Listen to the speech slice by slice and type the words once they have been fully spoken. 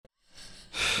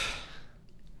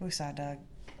Woosah, Doug.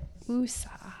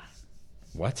 Woosah.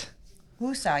 What?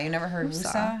 Woosah. You never heard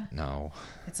woosah? No.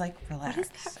 It's like relax. What is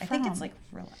that I think it's from? like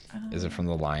relax. Is it from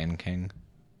The Lion King?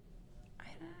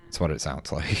 That's what it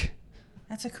sounds like.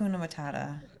 That's Hakuna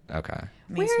Matata. Okay.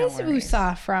 Means Where no is worries.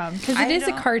 Woosah from? Because I it is a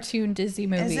don't- cartoon Disney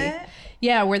movie. Is it?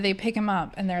 Yeah, where they pick him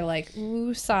up and they're like,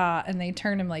 Woosah, and they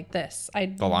turn him like this. I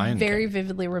The Lion very King.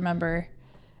 vividly remember.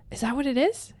 Is that what it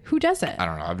is? Who does it? I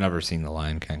don't know. I've never seen The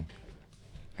Lion King.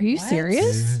 Are you What?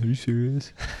 serious? Are you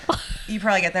serious? You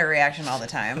probably get that reaction all the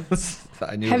time.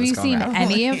 I knew it Have was you coming seen out.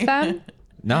 any of them?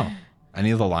 No.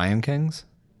 Any of the Lion Kings?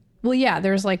 Well, yeah,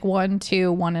 there's like 1,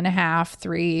 2, 1.5,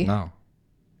 3. No.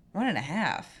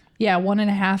 1.5. Yeah,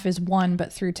 1.5 is 1,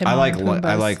 but through Timon I like and Pumbaa's.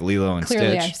 I like Lilo and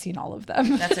Clearly, Stitch. I've seen all of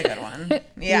them. That's a good one. Lilo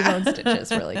Yeah. and Stitch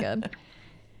is really good.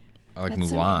 I like That's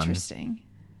so Mulan. interesting.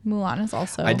 Mulan is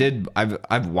also.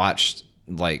 I've watched,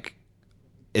 like,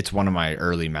 it's one of my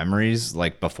early memories,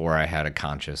 like before I had a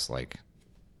conscious like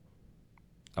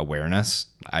awareness.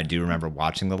 I do remember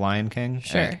watching The Lion King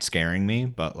Sure. and it scaring me,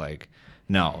 but like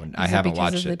no, I Is it haven't because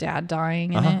watched of the it. dad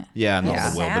dying in it. Yeah, and all Yeah.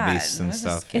 the wildebeests Sad. and This is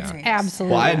stuff. scary. Yeah. It's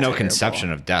absolutely. Well, I had no terrible.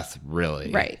 conception of death,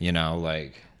 really. Right. You know,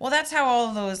 like Well, that's how all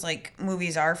of those like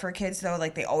movies are for kids, though.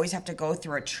 Like they always have to go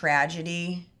through a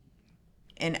tragedy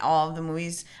in all of the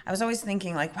movies. I was always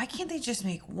thinking, like, why can't they just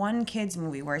make one kids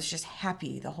movie where it's just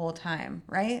happy the whole time,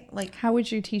 right? Like, How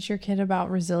would you teach your kid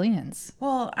about resilience?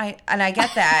 well, I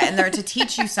get that, and they're to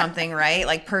teach you something, right?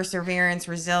 Like perseverance,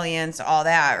 resilience, all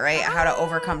that, right? How to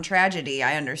overcome tragedy.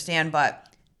 I understand, but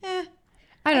I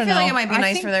I don't feel know. like it might be I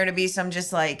nice think- for there to be some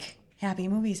just like happy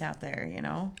movies out there, you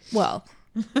know? Well,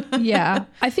 yeah.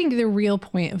 I think the real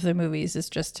point of the movies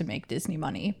is just to make Disney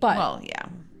money, but Well, yeah.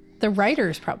 the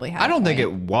writers probably have. I don't a think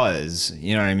point. it was.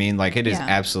 You know what I mean? Like it is Yeah.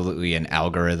 absolutely an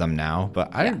algorithm now,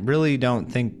 but I Yeah. really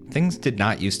don't think things did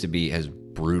not used to be as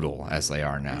brutal as they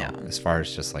are now, No. as far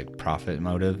as just like profit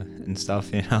motive and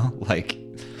stuff. You know, like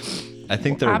I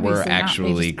think there were obviously not. They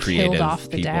actually just killed creative off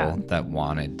the people dad. that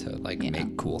wanted to like Yeah.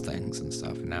 make cool things and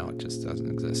stuff. Now it just doesn't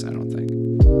exist. I don't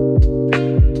think.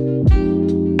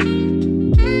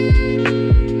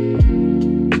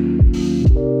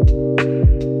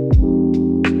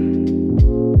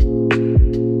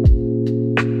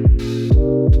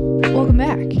 Welcome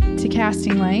back to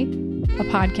Casting Light, a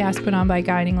podcast put on by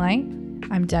Guiding Light.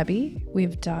 I'm Debbie. We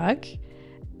have Doug,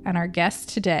 and our guest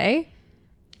today.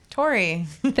 Tori.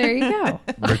 There you go.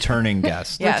 Returning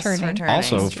guest. Yes, Returning.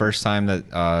 Also, first time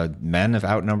that men have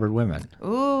outnumbered women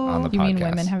Ooh. on the You podcast. mean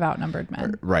women have outnumbered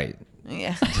men? Right.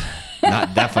 Yeah.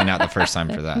 Definitely not the first time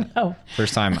for that. No.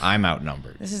 First time I'm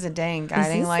outnumbered. This is a dang This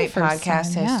Guiding is the Light first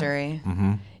podcast time, yeah. history.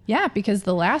 Yeah, because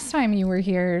the last time you were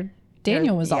here,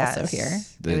 Daniel was also Yes. here.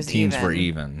 It The was teams were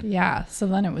even. Yeah, so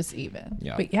then it was even.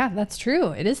 Yeah. But yeah, that's true.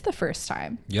 It is the first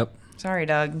time. Yep. Sorry,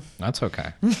 Doug. That's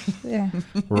okay. Yeah.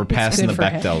 We're passing the good for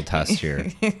him. Bechdel test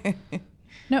here.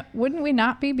 No, wouldn't we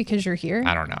not be because you're here?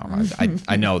 I don't know.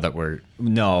 I know that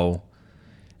no.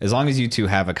 As long as you two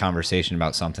have a conversation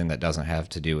about something that doesn't have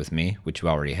to do with me, which you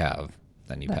already have,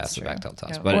 then you That's pass the true. Bechdel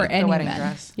test. Yeah. But Or it- any wedding men.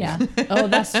 dress. Yeah. Oh,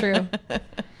 that's true.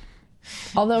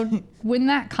 Although, wouldn't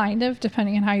that kind of,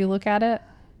 depending on how you look at it,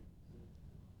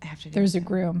 I have to do there's a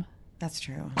groom. That's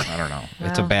true. I don't know.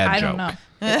 It's a bad I joke. don't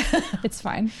know. It's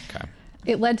fine. Okay.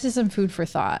 It led to some food for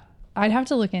thought. I'd have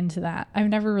to look into that. I've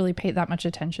never really paid that much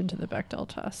attention to the Bechdel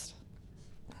test.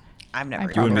 I've never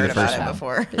probably even would be heard the first about it one.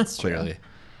 before. It's true. Clearly.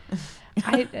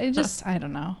 I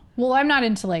don't know. Well, I'm not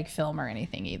into like film or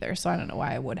anything either, so I don't know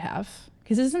why I would have.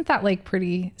 Because isn't that like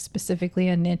pretty specifically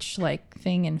a niche like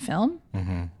thing in film?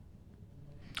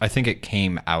 I think it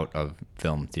came out of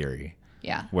film theory,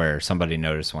 Yeah. where somebody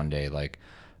noticed one day, like,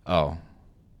 oh,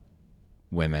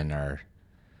 women are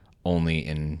only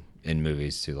in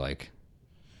movies to like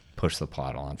push the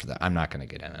plot along for that. I'm not going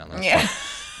to get in on this.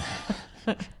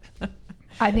 Yeah.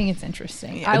 I think it's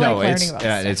interesting. I like learning about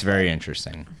stuff. it's very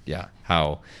interesting. Yeah,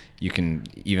 how you can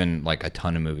even like a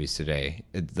ton of movies today.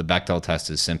 The Bechdel test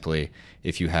is simply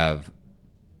if you have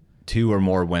two or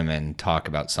more women talk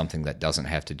about something that doesn't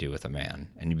have to do with a man,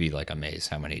 and you'd be like amazed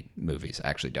how many movies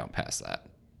actually don't pass that,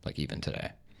 like even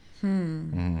today.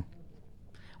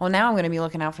 Well, now I'm going to be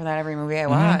looking out for that every movie I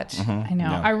watch. I know.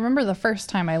 Yeah. I remember the first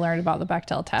time I learned about the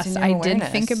Bechdel test, new I did awareness.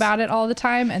 think about it all the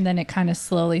time, and then it kind of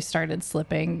slowly started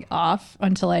slipping off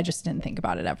until I just didn't think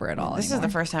about it ever at all This is anymore.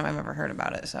 the first time I've ever heard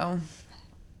about it, so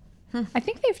I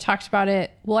think they've talked about it.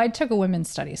 Well, I took a women's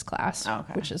studies class, Oh,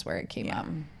 okay. which is where it came up.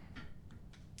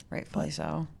 rightfully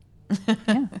so.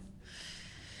 Yeah.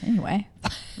 Anyway.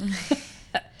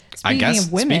 I guess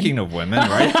of women, speaking of women,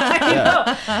 right?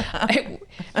 Yeah.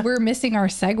 we're missing our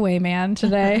segue man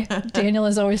today. Daniel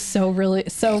is always so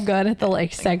good at the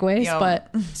like segues. Yo. But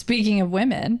speaking of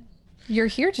women, you're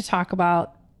here to talk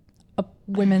about a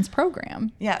women's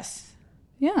program. Yes.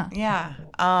 Yeah. Yeah.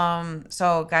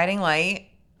 So Guiding Light,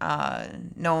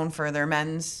 known for their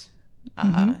men's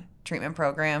treatment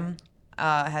program,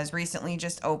 has recently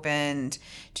just opened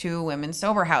 2 women's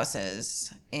sober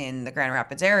houses in the Grand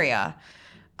Rapids area,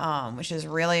 which is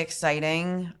really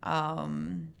exciting. I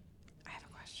have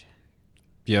a question.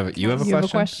 You have a You have a question?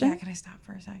 question? Yeah, can I stop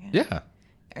for a second? Yeah.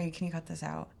 Can you cut this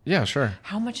out? Yeah, sure.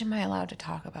 How much am I allowed to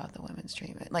talk about the women's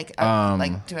treatment? Like,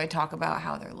 do I talk about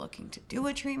how they're looking to do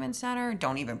a treatment center?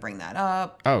 Don't even bring that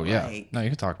up. Oh, yeah. Like, No, you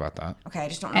can talk about that. okay, I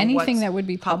just don't know Anything what's that would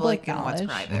be public and what's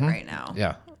knowledge. private right now.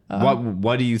 Yeah.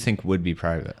 What do you think would be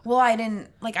private? Well, I didn't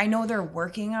like. I know they're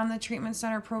working on the treatment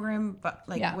center program, but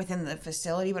like Yeah. within the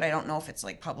facility. But I don't know if it's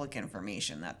like public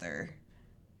information that they're.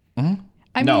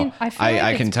 I No, mean, I feel like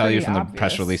I can it's tell you pretty from the obvious.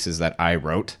 press releases that I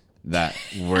wrote that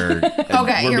we're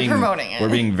Okay, we're you're being, promoting it. We're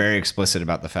being very explicit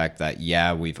about the fact that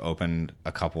we've opened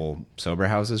a couple sober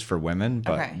houses for women,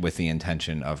 but Okay. with the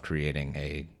intention of creating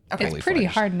a Okay. fully It's pretty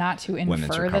fledged hard not to women's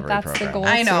infer that recovery that's the program. goal.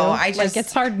 I know, too. I like just-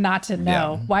 it's hard not to know.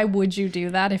 Yeah. Why would you do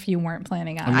that if you weren't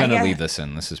planning on I'm it? gonna guess- leave this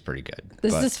in. This is pretty good.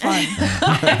 This but- is fun.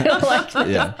 I like it.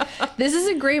 yeah. This is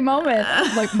a great moment,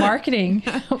 like marketing.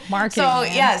 Marketing. So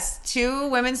man. yes, 2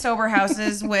 women's sober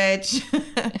houses, which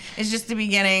is just the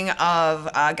beginning of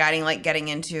Guiding Light getting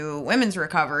into women's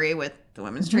recovery with the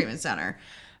Women's Treatment Center.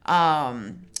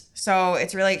 So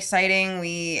it's really exciting.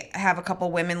 We have a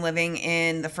couple women living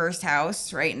in the first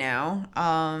house right now.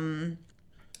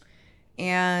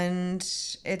 And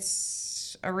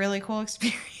it's a really cool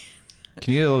experience.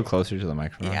 Can you get a little closer to the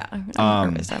microphone? Yeah.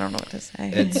 I'm nervous. I don't know what to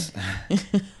say. It's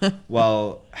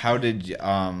well. How did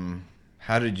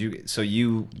you? So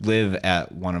you live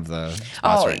at one of the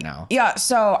spots right now? Yeah,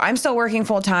 so I'm still working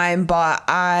full time, but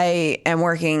I am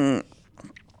working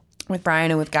with Brian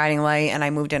and with Guiding Light, and I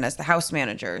moved in as the house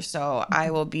manager. So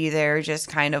I will be there just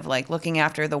kind of like looking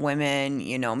after the women,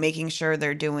 making sure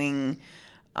they're doing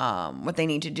what they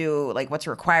need to do, like what's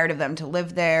required of them to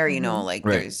live there, like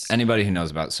Right. there's Anybody who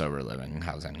knows about sober living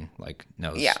housing, like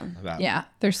knows. Yeah. About. Yeah,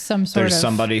 there's some sort There's of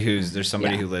somebody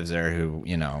Yeah. who lives there who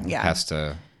Yeah. has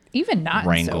to. even not in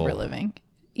wrangle. sober living,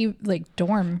 like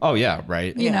dorm. Oh yeah,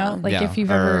 right. You know, like Yeah. if you've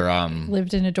Or, ever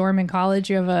lived in a dorm in college,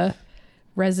 you have a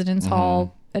residence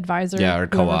hall advisor. Yeah, or whoever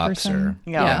co-ops person. or-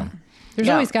 Yeah. There's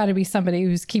Yeah. always got to be somebody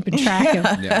who's keeping track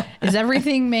of Yeah. is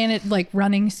everything like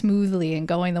running smoothly and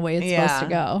going the way it's supposed to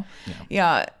go.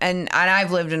 Yeah, and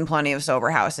I've lived in plenty of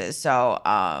sober houses, so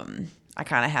I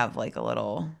kind of have like a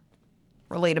little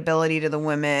relatability to the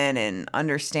women and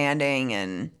understanding,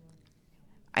 and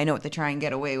I know what they try and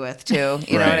get away with too.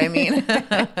 You know what I Right.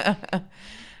 mean?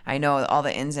 I know all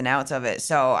the ins and outs of it,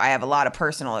 so I have a lot of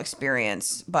personal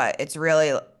experience. But it's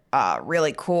really,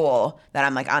 really cool that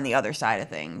I'm like on the other side of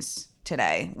things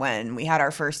today. When we had our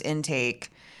first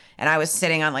intake, and I was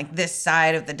sitting on like this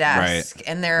side of the desk, Right.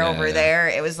 and they're Yeah, over yeah. there.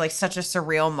 It was like such a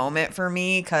surreal moment for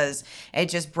me because it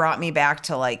just brought me back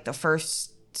to like the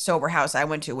first sober house I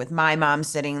went to with my mom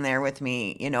sitting there with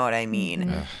me. You know what I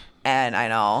mean? And I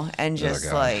know, and just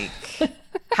God. like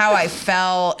how I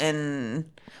felt, and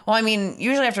well, I mean,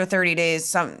 usually after 30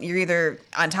 days, you're either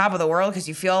on top of the world because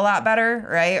you feel a lot better,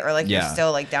 right? Or like you're Yeah.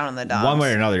 still like down in the dumps. One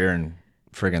way or another, you're in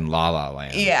friggin' La La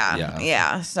Land.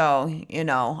 Yeah. So,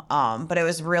 but it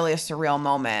was really a surreal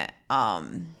moment.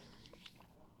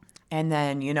 And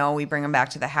then, we bring them back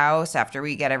to the house after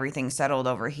we get everything settled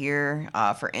over here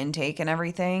for intake and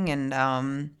everything.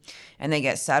 And they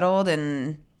get settled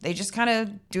and they just kind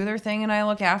of do their thing and I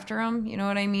look after them. You know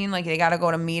what I mean? Like they got to go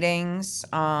to meetings.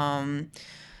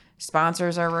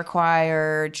 Sponsors are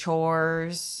required,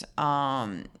 chores,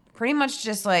 pretty much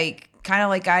just like kind of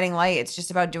like Guiding Light. It's just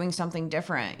about doing something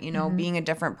different, being a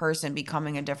different person,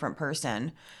 becoming a different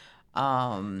person.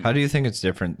 How do you think it's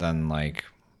different than like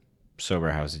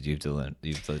sober houses you've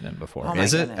lived in before? Oh my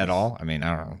Is it goodness. at all? I mean,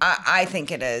 I don't know. I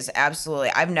think it is. Absolutely.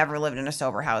 I've never lived in a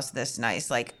sober house this nice.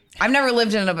 Like, I've never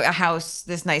lived in a house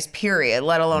this nice, period,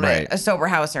 let alone Right. a sober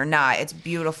house or not. It's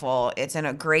beautiful. It's in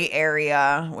a great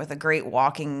area with a great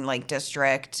walking like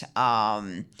district.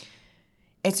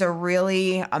 It's a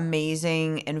really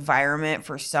amazing environment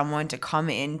for someone to come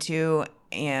into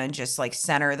and just like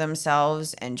center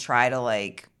themselves and try to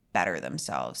like better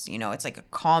themselves. It's like a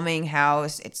calming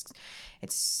house.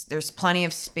 It's there's plenty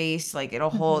of space. Like it'll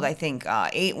hold, I think,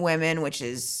 8 women, which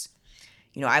is,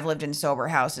 I've lived in sober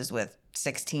houses with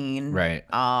 16, Right.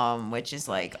 which is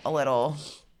like a little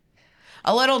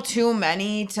a little too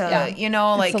many to, Yeah, you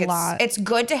know, it's like a lot. it's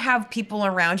good to have people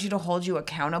around you to hold you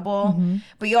accountable,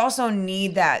 but you also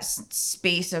need that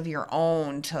space of your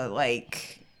own to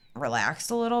like relax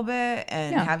a little bit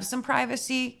and Yeah. have some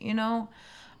privacy, you know?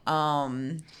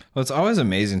 Well, it's always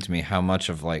amazing to me how much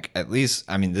of like, at least,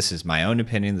 I mean, this is my own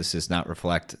opinion. This does not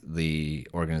reflect the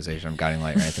organization of Guiding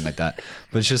Light or anything like that.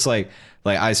 But it's just like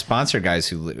I sponsor guys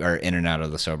who are in and out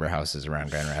of the sober houses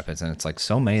around Grand Rapids, and it's like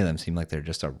so many of them seem like they're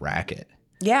just a racket.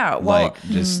 Yeah. Well, Like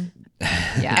just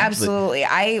Yeah. absolutely.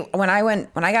 When I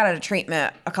got out of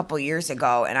treatment a couple years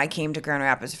ago and I came to Grand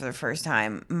Rapids for the first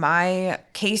time, my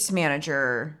case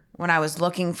manager, when I was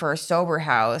looking for a sober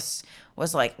house,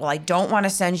 was like, well, I don't want to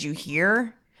send you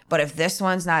here, but if this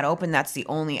one's not open, that's the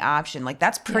only option. Like,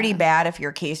 that's pretty bad if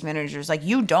your case manager's like,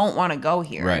 you don't want to go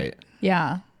here. right.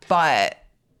 Yeah. But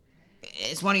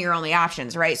it's one of your only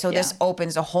options, right? So this Yeah.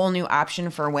 opens a whole new option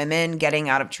for women getting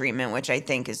out of treatment, which I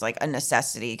think is like a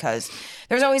necessity because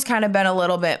there's always kind of been a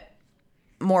little bit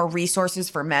more resources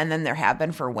for men than there have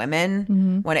been for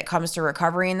women when it comes to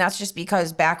recovery. And that's just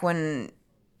because back when,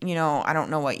 you know, I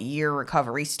don't know what year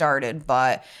recovery started,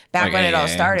 but back Like when it all AA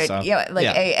and started, stuff?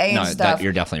 AA and No, stuff.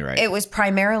 you're definitely right. It was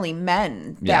primarily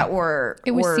men Yeah. that were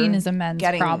It was were seen as a men's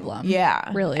problem.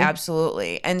 Yeah, Really.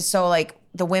 absolutely. And so like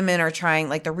the women are trying,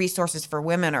 like the resources for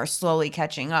women are slowly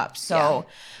catching up. So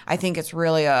I think it's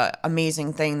really a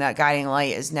amazing thing that Guiding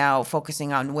Light is now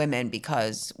focusing on women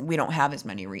because we don't have as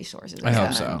many resources as I hope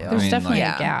men so. do. I There's mean, definitely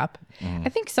like- a gap. I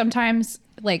think sometimes,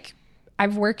 like,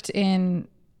 I've worked in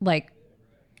like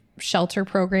shelter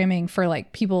programming for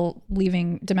like people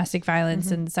leaving domestic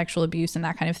violence and sexual abuse and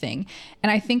that kind of thing.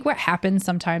 And I think what happens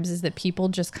sometimes is that people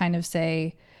just kind of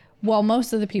say, well,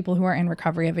 most of the people who are in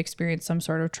recovery have experienced some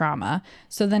sort of trauma.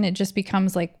 So then it just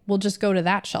becomes like, we'll just go to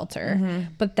that shelter.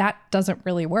 But that doesn't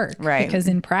really work. Right. Because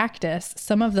in practice,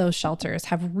 some of those shelters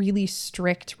have really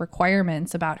strict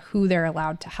requirements about who they're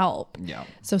allowed to help. Yeah.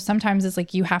 So sometimes it's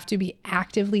like you have to be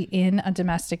actively in a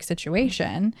domestic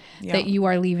situation that you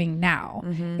are leaving now.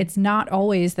 It's not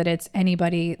always that it's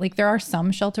anybody. Like there are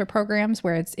some shelter programs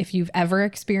where it's if you've ever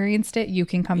experienced it, you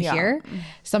can come here.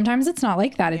 Sometimes it's not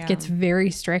like that. It gets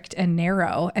very strict and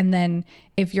narrow. And then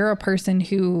if you're a person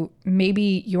who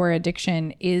maybe your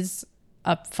addiction is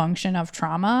a function of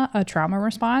trauma, a trauma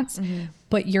response,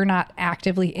 but you're not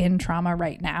actively in trauma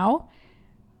right now,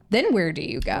 then where do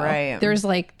you go? Right.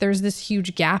 There's this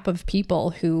huge gap of people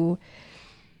who,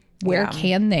 where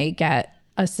can they get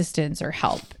assistance or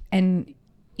help? And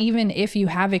even if you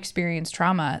have experienced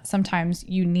trauma, sometimes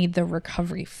you need the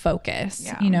recovery focus.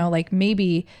 Yeah. You know, like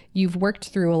maybe you've worked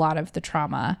through a lot of the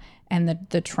trauma and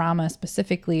the trauma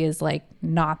specifically is like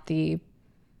not the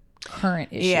current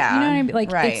issue. Yeah, You know what I mean?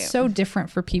 Like right. it's so different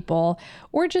for people,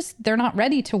 or just they're not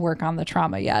ready to work on the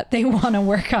trauma yet. They want to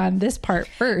work on this part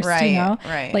first, Right, you know?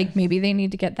 right. Like maybe they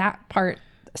need to get that part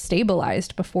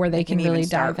stabilized before they can even really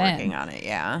start dive working in. on it.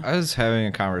 Yeah. I was having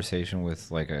a conversation with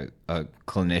like a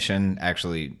clinician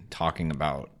actually talking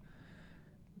about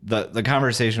the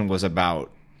conversation was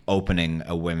about opening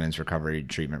a women's recovery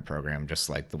treatment program, just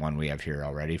like the one we have here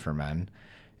already for men.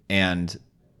 And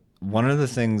one of the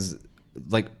things,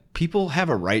 like, people have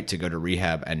a right to go to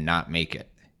rehab and not make it.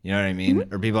 You know what I mean?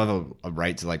 Or people have a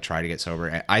right to like try to get sober.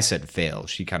 And I said fail.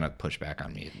 She kind of pushed back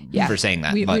on me Yeah. for saying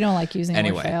that. We but don't like using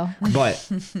the word fail.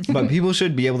 but people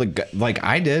should be able to go, like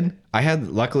I did.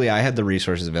 Luckily I had the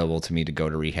resources available to me to go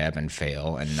to rehab and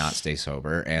fail and not stay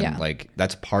sober. And Yeah. like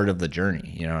that's part of the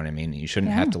journey. You know what I mean? You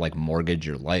shouldn't have to like mortgage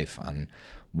your life on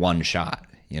one shot.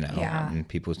 You know, Yeah. and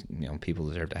people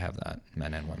deserve to have that,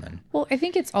 men and women. Well, I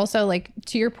think it's also like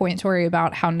to your point, Tori,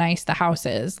 about how nice the house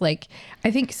is. Like,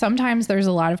 I think sometimes there's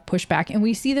a lot of pushback, and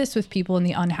we see this with people in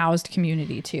the unhoused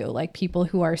community too, like people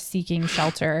who are seeking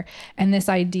shelter, and this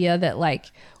idea that like,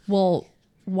 well,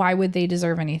 why would they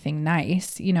deserve anything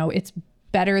nice? You know, it's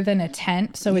better than a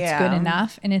tent, so it's good Yeah.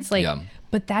 enough. And it's like, Yeah.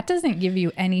 but that doesn't give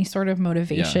you any sort of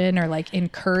motivation or like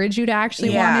encourage you to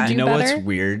actually Yeah. want to You do know better. what's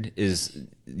weird is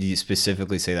you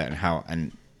specifically say that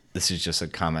and this is just a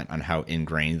comment on how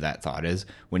ingrained that thought is.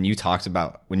 When you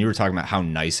were talking about how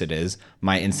nice it is,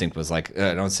 my instinct was like,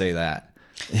 don't say that.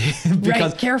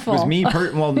 Right, careful. With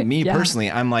me, Yeah.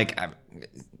 personally, I'm like,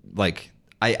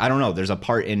 I don't know. There's a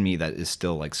part in me that is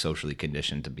still like socially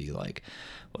conditioned to be like,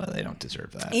 well, they don't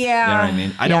deserve that. Yeah. You know what I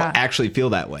mean? I Yeah. don't actually feel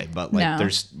that way, but like No.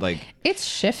 there's like, It's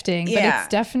shifting, but Yeah. it's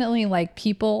definitely like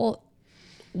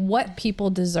what people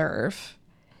deserve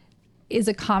is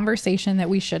a conversation that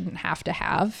we shouldn't have to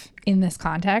have in this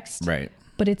context. right.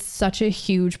 But it's such a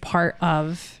huge part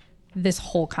of this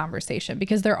whole conversation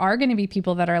because there are going to be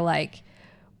people that are like,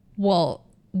 well,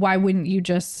 why wouldn't you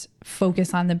just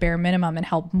focus on the bare minimum and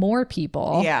help more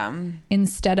people? Yeah.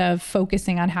 Instead of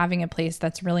focusing on having a place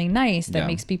that's really nice, that Yeah.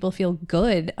 makes people feel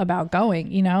good about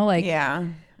going, you know, like, Yeah.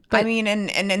 I mean,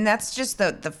 and that's just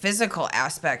the physical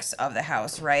aspects of the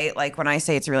house, right? Like when I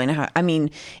say it's really not, I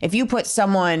mean, if you put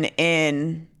someone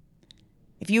in,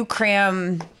 if you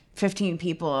cram 15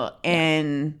 people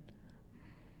in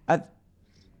a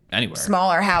Anywhere.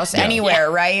 smaller house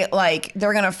anywhere, right? Like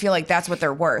they're going to feel like that's what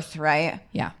they're worth, right?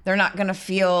 yeah. They're not going to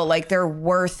feel like they're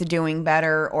worth doing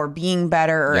better or being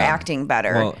better or Yeah. acting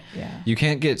better. Well, Yeah. you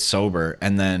can't get sober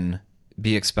and then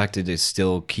be expected to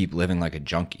still keep living like a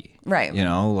junkie. Right. You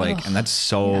know, like, and that's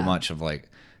so Yeah. much of like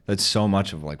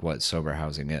what sober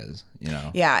housing is, you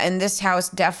know? Yeah, and this house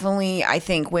definitely, I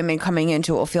think women coming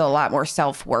into it will feel a lot more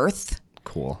self-worth.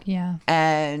 Cool. Yeah.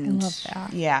 And I love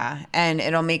that. yeah, and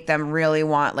it'll make them really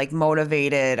want, like,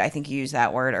 motivated. I think you used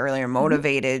that word earlier,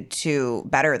 motivated to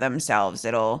better themselves.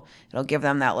 It'll give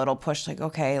them that little push, like,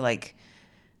 okay, like,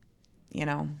 you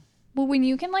know, Well, when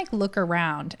you can like look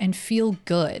around and feel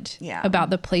good Yeah. about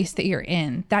the place that you're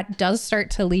in, that does start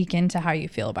to leak into how you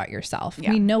feel about yourself.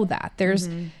 Yeah. We know that. There's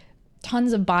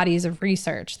tons of bodies of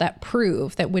research that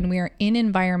prove that when we are in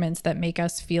environments that make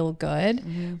us feel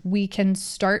good, we can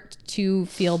start to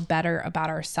feel better about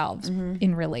ourselves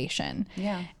in relation.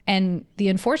 Yeah. And the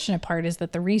unfortunate part is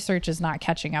that the research is not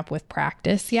catching up with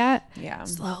practice yet. Yeah.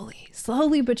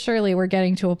 Slowly but surely, we're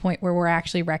getting to a point where we're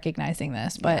actually recognizing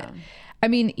this. But I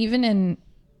mean,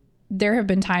 there have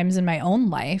been times in my own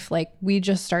life, like we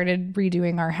just started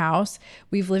redoing our house.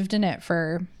 We've lived in it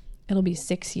for, it'll be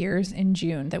 6 years in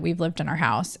June that we've lived in our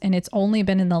house. And it's only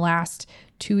been in the last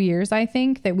 2 years, I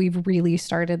think, that we've really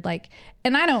started like,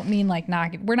 and I don't mean like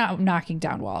we're not knocking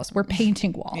down walls. We're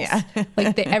painting walls. Yeah.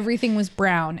 Like everything was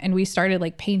brown and we started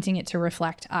like painting it to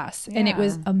reflect us. And it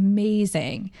was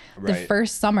amazing. The Right.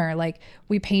 first summer, like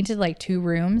we painted like 2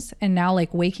 rooms and now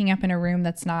like waking up in a room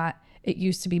that's not, it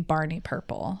used to be Barney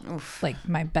purple. Like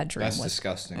my bedroom was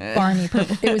disgusting. Barney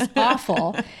purple. It was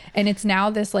awful. And it's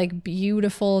now this like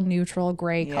beautiful neutral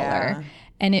gray color.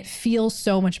 And it feels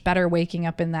so much better waking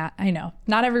up in that. I know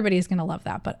not everybody's going to love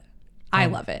that, but I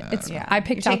love it. It's I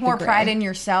picked You out take more the pride gray. in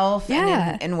yourself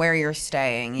Yeah. and where you're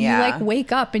staying. Yeah. You like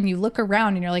wake up and you look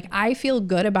around and you're like, I feel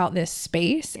good about this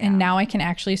space. And now I can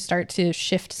actually start to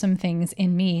shift some things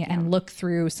in me and look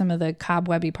through some of the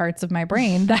cobwebby parts of my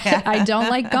brain that I don't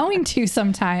like going to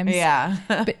sometimes. Yeah.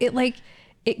 But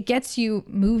it gets you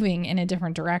moving in a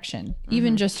different direction,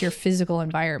 even just your physical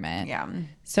environment. Yeah.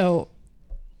 So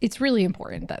it's really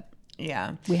important that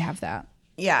Yeah. we have that.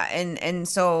 Yeah, and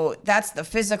so that's the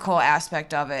physical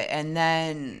aspect of it, and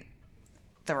then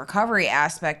the recovery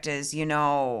aspect is, you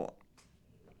know,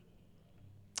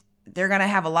 they're going to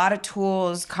have a lot of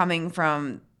tools coming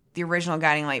from the original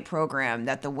Guiding Light program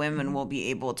that the women will be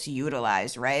able to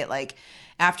utilize, right? Like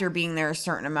after being there a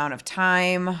certain amount of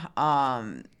time,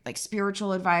 like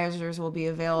spiritual advisors will be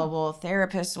available,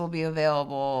 therapists will be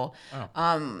available.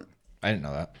 I didn't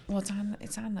know that. Well, it's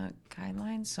on the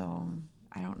guidelines, so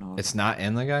I don't know. It's not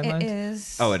in the guidelines? It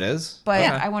is. Oh, it is? But Okay.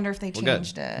 I wonder if they Well, good.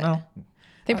 changed it. No.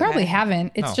 They probably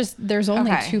haven't. It's No. just there's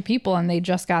only Okay. 2 people and they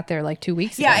just got there like 2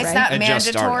 weeks ago. Yeah, it's right? not It just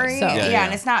started. mandatory. So- Yeah, Yeah.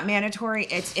 and it's not mandatory.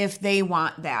 It's if they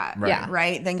want that. Right. Yeah.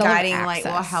 Right? Then They'll have Guiding Light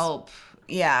will access. help.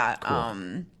 Yeah.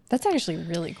 That's actually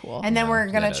really cool. And then we're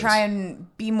going that to try is.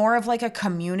 and be more of like a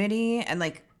community and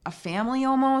like a family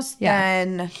almost Yeah.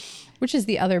 than Which is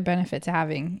the other benefit to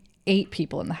having 8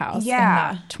 people in the house Yeah.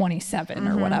 and not 27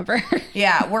 or whatever.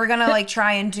 yeah, we're going to like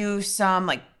try and do some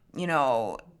like, you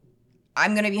know,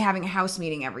 I'm going to be having a house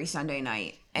meeting every Sunday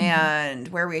night and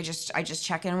where I just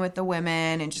check in with the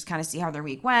women and just kind of see how their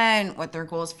week went, what their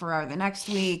goals for the next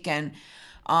week. And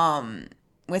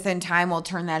within time, we'll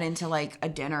turn that into like a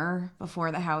dinner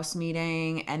before the house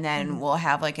meeting. And then we'll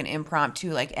have like an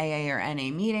impromptu like AA or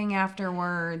NA meeting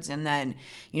afterwards. And then,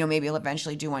 you know, maybe we'll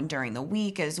eventually do one during the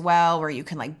week as well, where you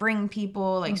can like bring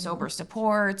people like sober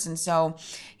supports. And so,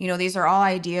 you know, these are all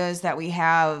ideas that we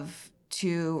have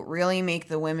to really make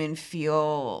the women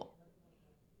feel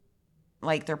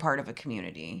like they're part of a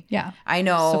community. Yeah. I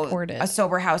know Supported. a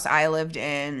sober house I lived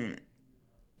in,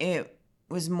 it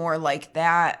was more like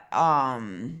that.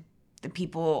 The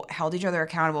people held each other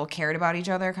accountable, cared about each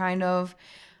other kind of.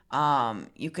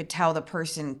 You could tell the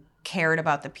person cared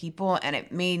about the people, and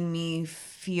it made me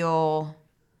feel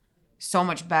so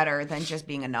much better than just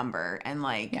being a number and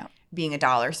like being a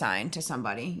dollar sign to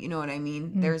somebody. You know what I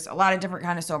mean? There's a lot of different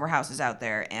kind of sober houses out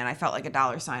there, and I felt like a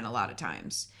dollar sign a lot of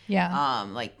times. Yeah.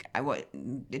 Like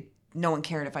no one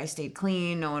cared if I stayed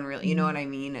clean. No one really, you know what I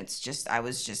mean? It's just, I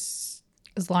was just,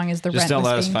 As long as the Just rent don't was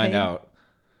let us being find paid. out.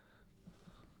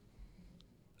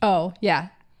 Oh, yeah.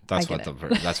 That's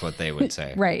get that's what they would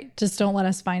say. Right. Just don't let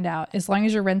us find out. As long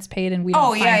as your rent's paid and we don't Oh,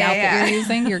 find yeah, out yeah, that yeah. you're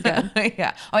using, you're good.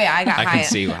 Yeah. Oh yeah, I got I high. can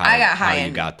see I got high how you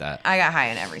in, got that. I got high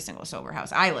in every single sober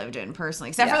house I lived in personally,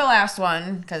 except Yeah. for the last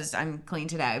one because I'm clean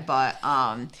today. But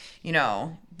you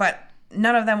know, but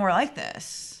none of them were like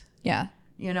this. Yeah.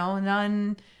 You know,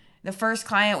 none. The first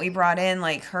client we brought in,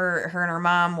 like her and her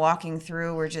mom walking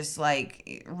through, were just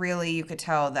like really, you could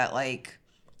tell that like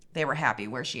they were happy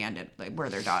where she ended, like where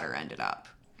their daughter ended up.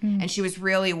 And she was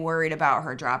really worried about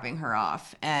her dropping her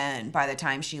off. And by the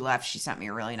time she left, she sent me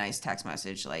a really nice text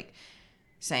message, like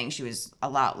saying she was a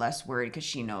lot less worried because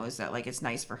she knows that like it's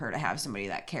nice for her to have somebody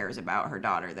that cares about her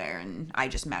daughter there. And I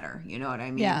just met her, you know what I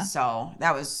mean? Yeah. So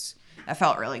that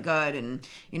felt really good. And,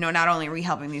 you know, not only are we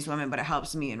helping these women, but it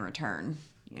helps me in return.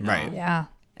 You know? Right. Yeah.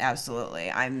 Absolutely.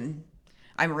 I'm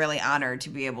really honored to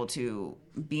be able to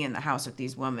be in the house with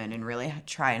these women and really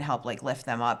try and help like lift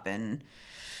them up. And,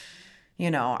 you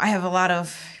know, I have a lot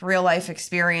of real life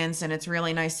experience and it's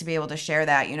really nice to be able to share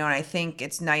that, you know, and I think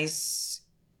it's nice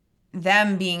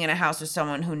them being in a house with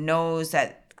someone who knows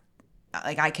that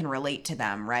like I can relate to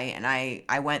them, right? And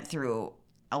I went through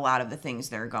a lot of the things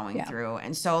they're going through.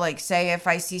 And so like say if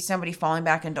I see somebody falling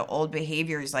back into old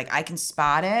behaviors, like I can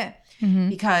spot it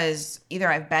because either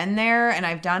I've been there and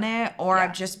I've done it or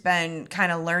I've just been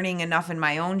kind of learning enough in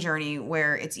my own journey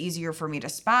where it's easier for me to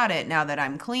spot it now that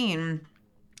I'm clean.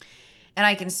 And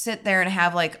I can sit there and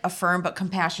have like a firm but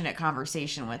compassionate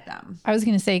conversation with them. I was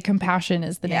going to say compassion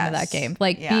is the name of that Yes. game.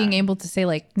 Like Yeah. being able to say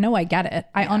like, no, I get it.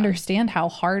 I understand how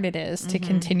hard it is to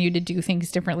continue to do things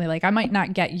differently. Like I might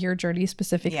not get your journey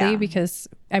specifically Yeah. because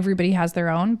everybody has their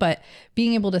own, but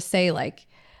being able to say like,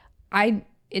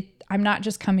 I'm not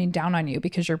just coming down on you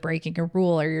because you're breaking a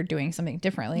rule or you're doing something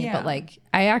differently, Yeah. but like,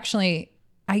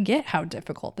 I get how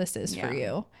difficult this is for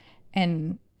you.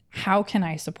 And how can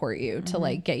I support you to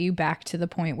like get you back to the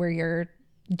point where you're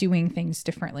doing things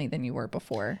differently than you were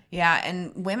before? Yeah,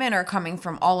 and women are coming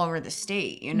from all over the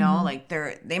state, you know, like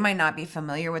they might not be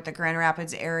familiar with the Grand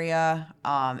Rapids area.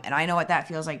 And I know what that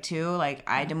feels like too. Like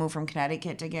I had to move from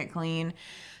Connecticut to get clean.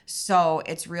 So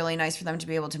it's really nice for them to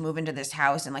be able to move into this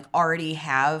house and like already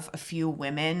have a few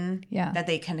women that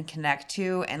they can connect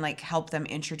to and like help them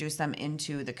introduce them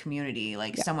into the community.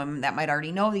 Like someone that might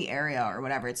already know the area or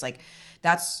whatever. It's like,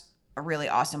 that's a really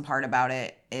awesome part about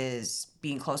it is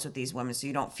being close with these women so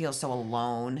you don't feel so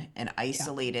alone and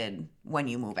isolated when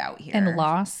you move out here. And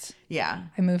lost. Yeah.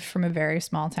 I moved from a very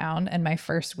small town and my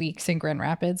first weeks in Grand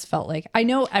Rapids felt like, I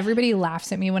know everybody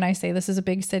laughs at me when I say this is a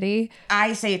big city.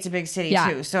 I say it's a big city Yeah.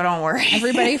 too, so don't worry.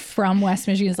 Everybody from West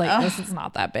Michigan is like, this is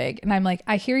not that big. And I'm like,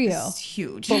 I hear you. It's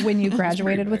huge. But when you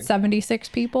graduated with 76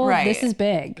 people, Right. this is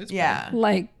big. yeah.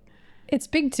 Like, it's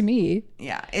big to me.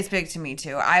 Yeah, it's big to me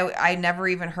too. I never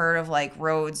even heard of like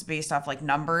roads based off like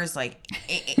numbers, like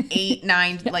 8,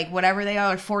 9, like whatever they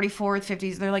are, 44th,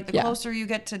 50s. They're like the closer you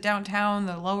get to downtown,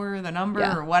 the lower the number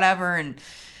or whatever. And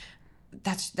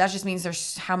that just means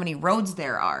there's how many roads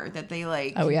there are that they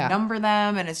like number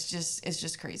them, and it's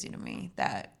just crazy to me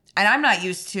that. And I'm not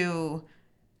used to.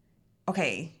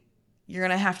 Okay. You're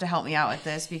going to have to help me out with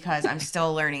this because I'm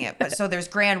still learning it. But so there's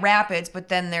Grand Rapids, but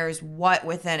then there's what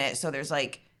within it? So there's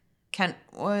like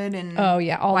Kentwood and all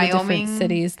Wyoming. the different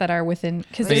cities that are within.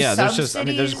 Because There's Yeah, there's just, there's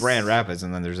sub-cities. Grand Rapids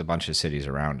and then there's a bunch of cities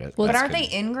around it. Well, But That's aren't good.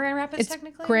 they in Grand Rapids it's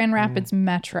technically? Grand Rapids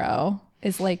Metro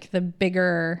is like the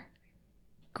bigger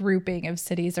grouping of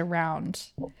cities around.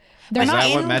 They're Is not.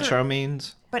 that what in Metro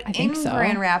means? But I in think so.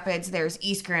 Grand Rapids, there's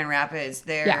East Grand Rapids.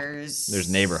 There's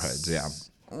Neighborhoods, yeah.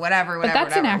 whatever.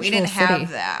 that's an We didn't actual have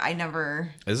city. that. I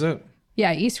never. Is it?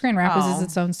 Yeah, East Grand Rapids is Oh.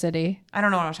 its own city. I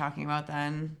don't know what I'm talking about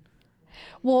then.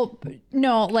 Well,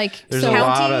 no, like There's so.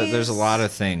 Counties? a lot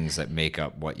of things that make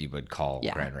up what you would call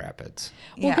Yeah. Grand Rapids.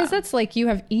 Well, because that's like you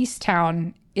have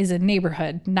Easttown is a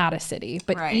neighborhood, not a city,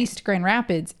 but Right. East Grand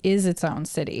Rapids is its own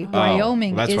city.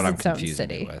 Wyoming that's is what I'm its own confusing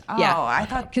city. it with. Oh, Yeah. I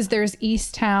thought. Because there's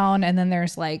Easttown, and then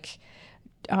there's like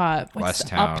what's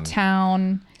Westtown,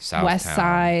 Uptown, Southtown. West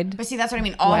Side. But see, that's what I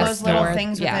mean. All West those little North,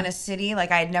 things within yeah. a city,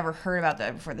 like I had never heard about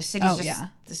that before. The city's just yeah.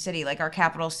 the city. Like our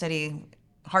capital city,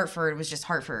 Hartford, was just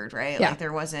Hartford, right? Yeah. Like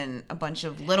there wasn't a bunch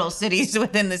of little cities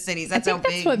within the cities. That's I how think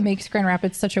that's big. what makes Grand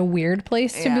Rapids such a weird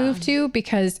place to Yeah. move to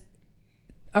because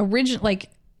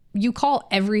you call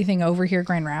everything over here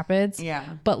Grand Rapids. Yeah.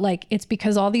 But like it's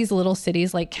because all these little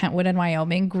cities like Kentwood and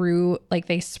Wyoming grew, like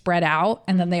they spread out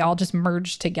and then they all just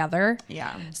merged together.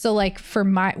 Yeah. So like for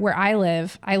where I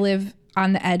live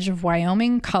on the edge of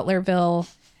Wyoming, Cutlerville,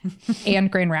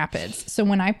 and Grand Rapids. So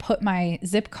when I put my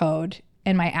zip code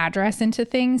and my address into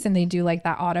things and they do like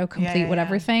that autocomplete Yeah, yeah,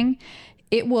 whatever yeah. thing,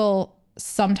 it will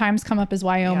sometimes come up as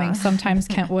Wyoming, Yeah. sometimes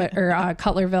Kentwood or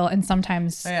Cutlerville, and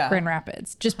sometimes Yeah. Grand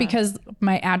Rapids, just because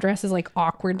my address is like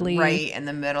awkwardly Right in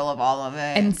the middle of all of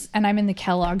it. and I'm in the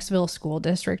Kelloggsville school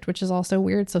district, which is also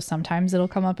weird. So sometimes it'll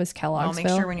come up as well, Kelloggsville. make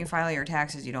sure when you file your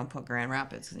taxes, you don't put Grand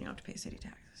Rapids because you don't have to pay city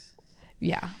taxes.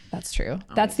 Yeah, that's true.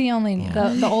 That's the only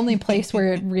the only place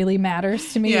where it really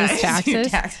matters to me Yeah, is it's your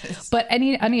taxes. taxes. But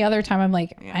any other time, I'm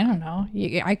like, I don't know.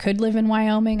 I could live in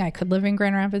Wyoming. I could live in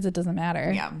Grand Rapids. It doesn't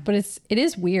matter. Yeah. But it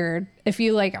is weird if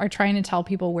you like are trying to tell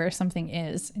people where something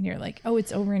is, and you're like, oh,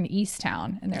 it's over in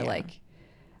Easttown, and they're like,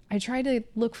 I tried to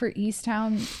look for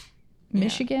Easttown,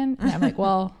 Michigan, and I'm like,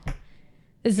 well,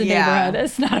 it's a neighborhood.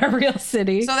 It's not a real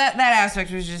city. So that aspect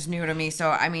was just new to me.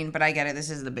 So I mean, but I get it. This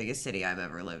is the biggest city I've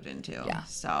ever lived into. Yeah.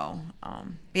 So, but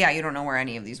yeah, you don't know where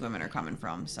any of these women are coming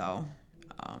from. So,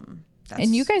 that's,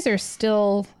 And you guys are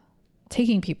still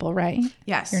taking people, right?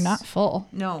 yes, You're not full.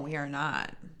 No, we are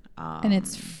not. And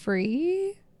it's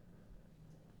free?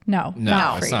 No, No,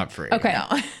 not it's free. not free. Okay.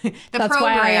 No. The That's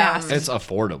why I asked. It's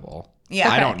affordable. Yeah.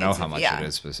 I Okay. don't know It's- how much yeah. it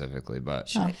is specifically,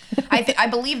 but I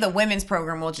believe the women's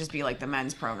program will just be like the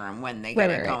men's program when they get Right,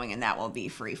 it right. going, and that will be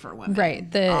free for women. Right.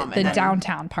 The and then-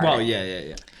 downtown part.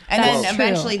 yeah. And That's then true.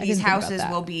 eventually I these didn't think about houses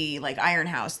that. will be like Iron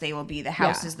House. They will be the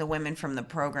houses the women from the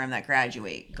program that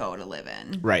graduate go to live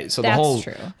in. Right. So That's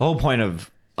the true. whole point of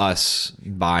us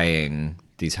buying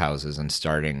these houses and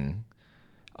starting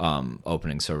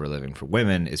opening sober living for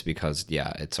women is because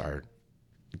it's our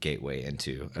gateway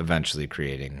into eventually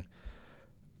creating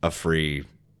a free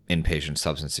inpatient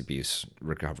substance abuse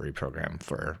recovery program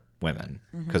for women,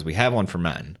 because we have one for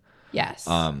men, Yes.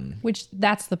 Which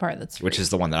that's the part that's free. which is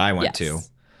the one that I went Yes.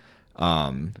 to.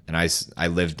 And I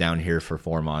lived down here for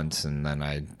 4 months, and then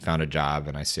I found a job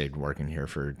and I stayed working here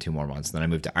for 2 more months. And then I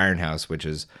moved to Iron House, which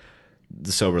is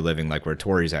the sober living, like where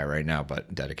Tori's at right now,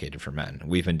 but dedicated for men.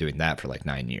 We've been doing that for like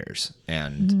 9 years.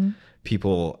 And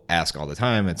people ask all the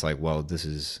time, it's like, well, this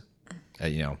is,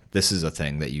 this is a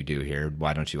thing that you do here.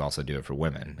 Why don't you also do it for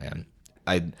women?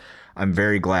 And I'm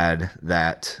very glad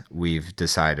that we've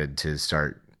decided to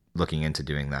start looking into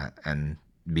doing that and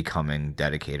becoming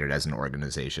dedicated as an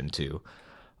organization to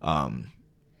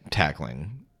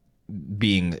tackling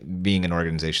being an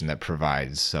organization that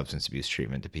provides substance abuse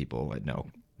treatment to people at no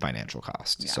financial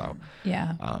cost. So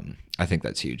yeah. I think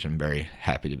that's huge. I'm very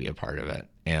happy to be a part of it.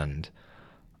 And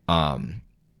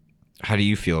how do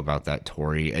you feel about that,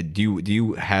 Tori? Do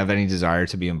you have any desire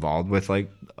to be involved with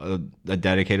like a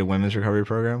dedicated women's recovery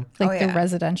program? Like Oh, the yeah.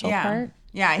 residential Yeah. part.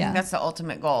 Yeah, I Yeah. think that's the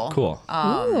ultimate goal. Cool.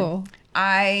 Ooh.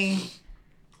 I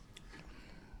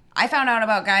found out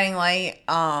about Guiding Light,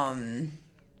 gosh,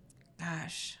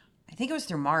 I think it was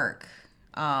through Mark,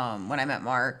 when I met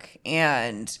Mark,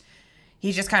 and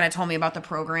he just kind of told me about the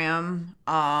program,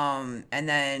 and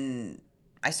then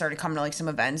I started coming to like some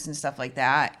events and stuff like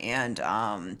that, and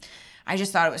I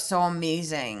just thought it was so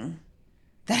amazing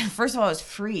that first of all it was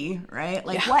free, right?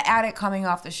 Like what addict coming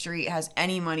off the street has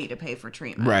any money to pay for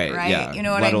treatment, right? Yeah. You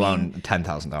know what Let I mean? alone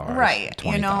 $10,000. Right,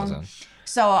 $20,000.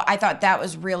 So I thought that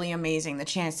was really amazing, the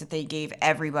chance that they gave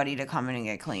everybody to come in and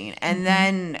get clean. And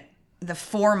then the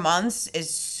 4 months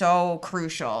is so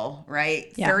crucial,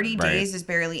 right? Yeah. 30 Right. days is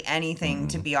barely anything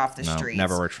to be off the No, streets.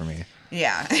 never worked for me.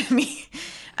 Yeah. I mean,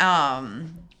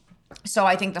 so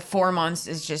I think the 4 months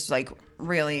is just like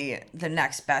really the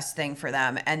next best thing for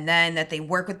them. And then that they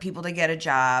work with people to get a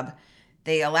job.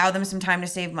 They allow them some time to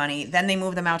save money. Then they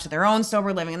move them out to their own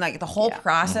sober living. And like the whole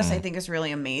process, I think is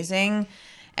really amazing.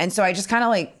 And so I just kind of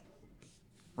like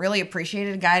really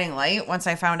appreciated Guiding Light once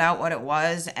I found out what it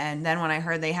was. And then when I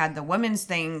heard they had the women's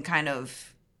thing kind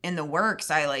of in the works,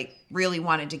 I like really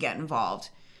wanted to get involved.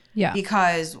 Yeah.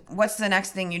 Because what's the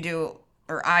next thing you do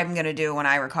or I'm going to do when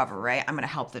I recover, right? I'm going to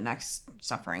help the next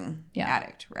suffering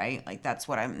addict, right? Like that's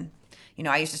what I'm,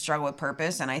 I used to struggle with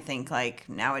purpose. And I think like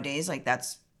nowadays, like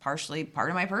that's partially part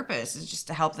of my purpose is just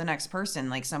to help the next person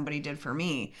like somebody did for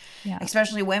me. Yeah.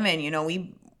 Especially women,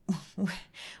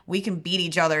 we can beat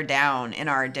each other down in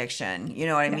our addiction. You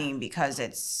know what I mean? Because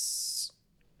it's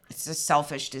a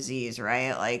selfish disease,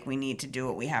 right? Like we need to do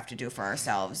what we have to do for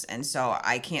ourselves. And so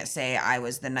I can't say I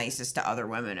was the nicest to other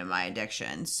women in my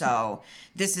addiction. So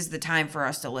this is the time for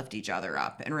us to lift each other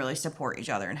up and really support each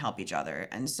other and help each other.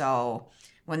 And so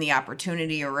when the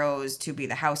opportunity arose to be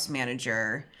the house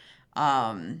manager,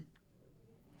 I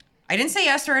didn't say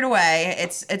yes right away.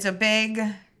 It's a big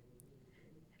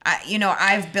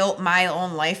I've built my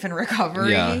own life in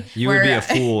recovery. Yeah, you would be a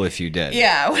fool if you did.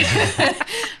 Yeah,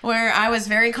 where I was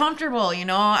very comfortable.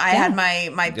 I had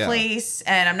my Yeah. place,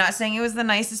 and I'm not saying it was the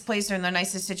nicest place or in the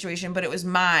nicest situation, but it was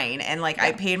mine. And like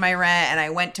I paid my rent, and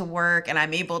I went to work, and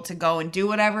I'm able to go and do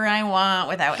whatever I want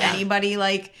without anybody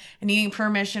like needing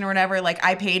permission or whatever. Like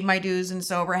I paid my dues in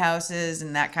sober houses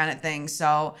and that kind of thing.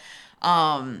 So,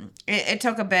 it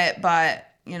took a bit, but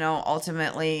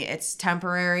ultimately it's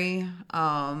temporary.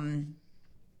 And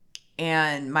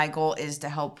my goal is to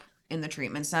help in the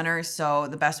treatment center. So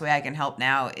the best way I can help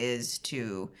now is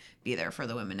to be there for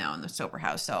the women now in the sober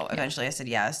house. So eventually I said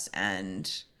yes and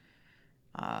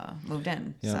moved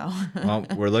in. Yeah. So Well,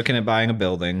 we're looking at buying a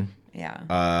building.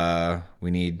 yeah.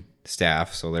 We need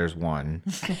staff, so there's one.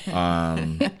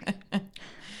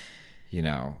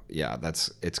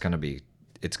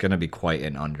 It's gonna be quite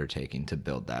an undertaking to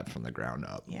build that from the ground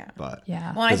up. Yeah. But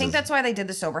Yeah. Well, and I think that's why they did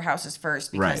the sober houses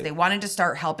first, because Right. they wanted to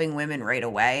start helping women right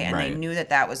away, and they Right. knew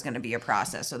that was going to be a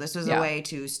process. So this was Yeah. a way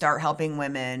to start helping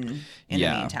women in the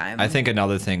meantime. I think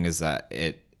another thing is that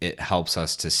it helps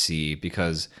us to see,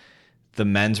 because the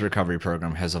men's recovery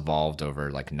program has evolved over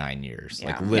like 9 years,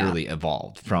 like Yeah. literally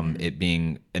evolved from it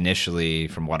being initially,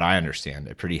 from what I understand,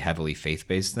 a pretty heavily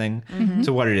faith-based thing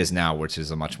to what it is now, which is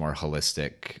a much more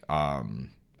holistic,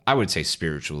 I would say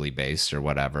spiritually based or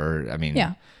whatever. I mean,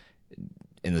 Yeah.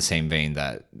 in the same vein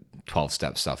that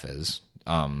 12-step stuff is.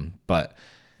 But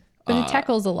it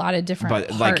tackles a lot of different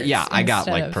but like, parts yeah, I got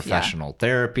instead like of- professional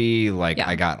therapy. Like Yeah.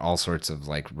 I got all sorts of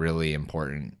like really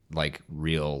important, like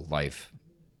real life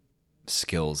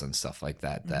skills and stuff like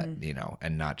that,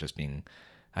 and not just being,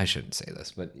 I shouldn't say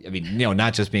this, but I mean,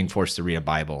 not just being forced to read a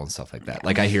Bible and stuff like that.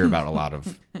 Like I hear about a lot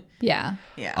of Yeah.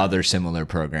 yeah. other similar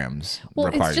programs. Well,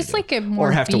 required it's just to do. like a more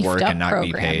or have to beefed work up and not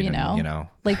program, be paid, you know? and.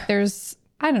 Like there's,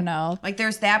 I don't know. Like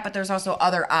there's that, but there's also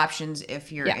other options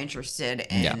if you're Yeah. interested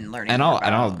in Yeah, learning. and more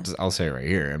I'll about- I'll say right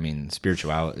here. I mean,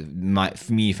 spirituality.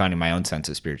 Me finding my own sense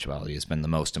of spirituality has been the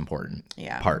most important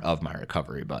part of my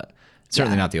recovery, but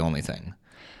certainly not the only thing.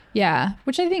 Yeah,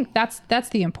 which I think that's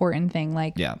the important thing,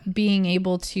 like Yeah. being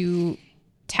able to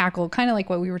tackle kind of like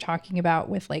what we were talking about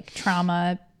with like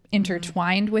trauma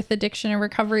intertwined with addiction and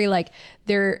recovery. Like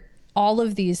all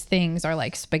of these things are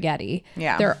like spaghetti.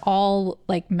 Yeah. They're all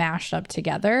like mashed up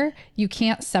together. You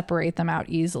can't separate them out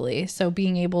easily. So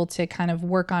being able to kind of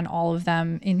work on all of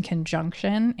them in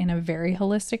conjunction in a very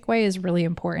holistic way is really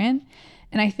important.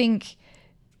 And I think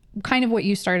kind of what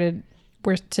you started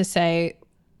were to say,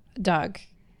 Doug,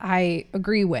 I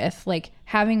agree with, like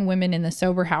having women in the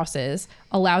sober houses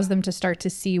allows them to start to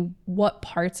see what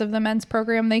parts of the men's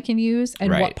program they can use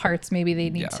and Right. what parts maybe they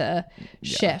need to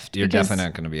shift. You're because- definitely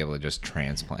not going to be able to just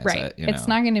transplant right. it. It's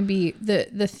not going to be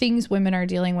the things women are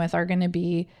dealing with are going to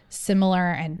be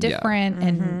similar and different,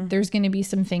 and there's going to be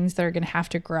some things that are going to have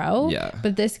to grow. Yeah.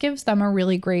 But this gives them a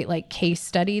really great like case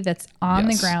study that's on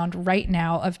the Yes. ground right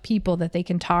now of people that they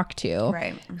can talk to,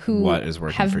 Right. who What is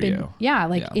working have for been, you. yeah,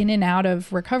 like Yeah. in and out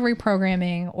of recovery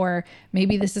programming, or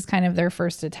maybe this is kind of their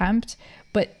first attempt,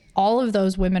 but all of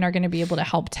those women are going to be able to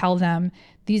help tell them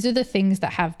these are the things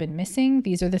that have been missing,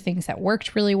 these are the things that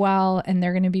worked really well, and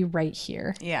they're going to be right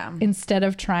here. Yeah. Instead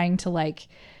of trying to like,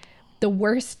 the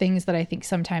worst things that I think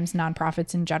sometimes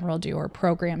nonprofits in general do or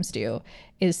programs do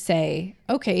is say,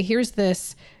 okay, here's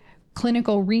this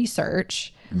clinical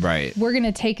research. Right. We're going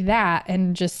to take that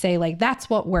and just say like, that's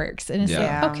what works. And it's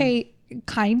Yeah. like, okay,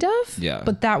 kind of, Yeah.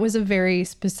 but that was a very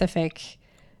specific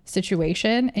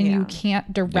situation, and you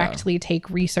can't directly take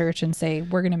research and say,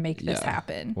 we're going to make this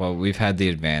happen. Well, we've had the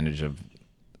advantage of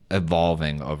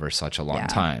evolving over such a long Yeah.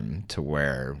 time to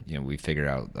where we figured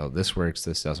out, oh, this works,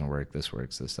 this doesn't work, this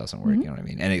works, this doesn't work. You know what I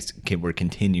mean? And we're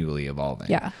continually evolving.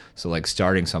 Yeah. So like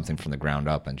starting something from the ground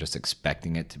up and just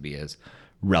expecting it to be as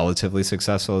relatively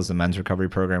successful as the men's recovery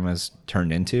program has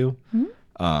turned into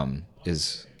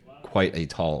is quite a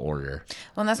tall order.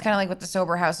 Well, and that's kind of like with the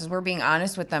sober houses. We're being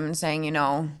honest with them and saying,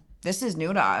 this is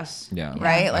new to us. Yeah.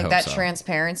 Right? I Like hope that so.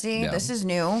 transparency. Yeah. This is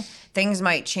new. Things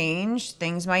might change.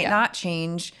 Things might not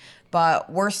change.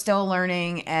 But we're still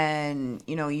learning, and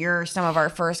you're some of our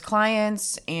first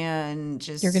clients, and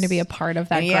just You're going to be a part of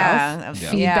that growth. of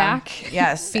Feedback.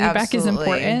 Yes, Feedback is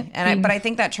absolutely. important. But I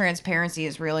think that transparency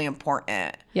is really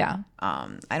important. Yeah.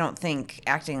 I don't think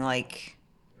acting like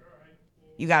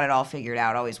you got it all figured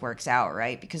out always works out,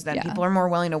 right? Because then Yeah. people are more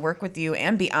willing to work with you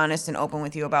and be honest and open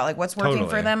with you about like what's working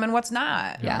for Totally. them and what's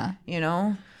not. Yeah.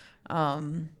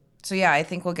 So yeah, I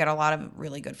think we'll get a lot of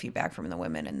really good feedback from the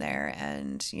women in there,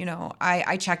 and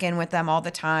I check in with them all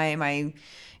the time.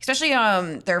 Especially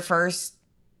their first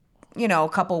a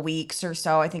couple weeks or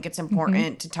so. I think it's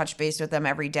important to touch base with them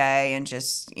every day and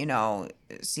just,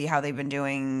 see how they've been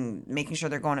doing, making sure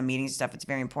they're going to meetings and stuff. It's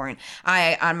very important.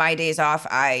 On my days off,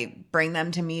 I bring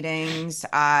them to meetings.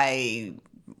 I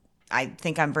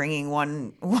think I'm bringing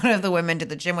one of the women to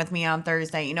the gym with me on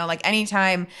Thursday. Like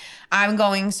anytime I'm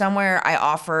going somewhere, I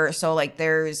offer. So like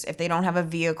if they don't have a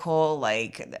vehicle,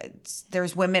 like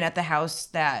there's women at the house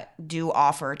that do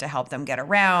offer to help them get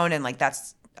around. And like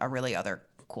that's a really other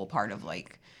cool part of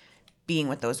like being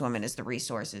with those women is the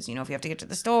resources. If you have to get to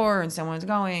the store and someone's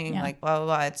going, like blah, blah,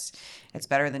 blah, it's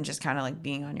better than just kind of like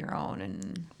being on your own.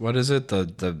 And what is it?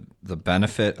 The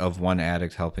benefit of one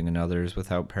addict helping another is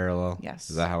without parallel? Yes.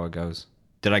 Is that how it goes?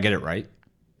 Did I get it right?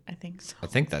 I think so. I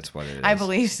think that's what it is. I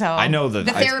believe so. I know that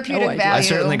the therapeutic value. I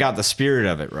certainly got the spirit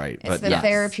of it right. It's the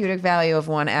therapeutic value of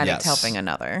one addict helping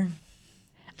another.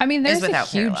 I mean, there's a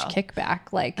huge parallel.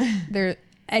 kickback. Like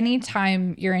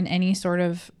anytime you're in any sort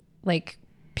of like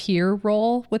peer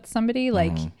role with somebody,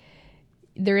 like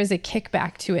there is a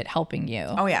kickback to it helping you.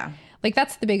 Oh yeah. Like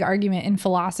that's the big argument in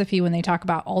philosophy when they talk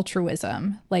about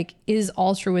altruism. Like, is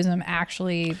altruism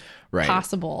actually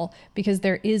possible? Because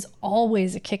there is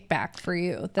always a kickback for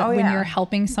you that when you're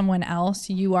helping someone else,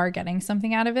 you are getting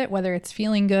something out of it, whether it's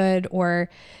feeling good or,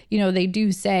 they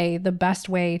do say the best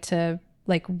way to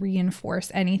like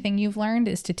reinforce anything you've learned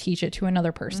is to teach it to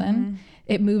another person.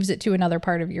 It moves it to another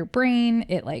part of your brain.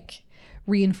 It like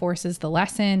reinforces the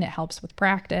lesson. It helps with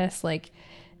practice. Like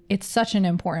it's such an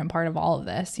important part of all of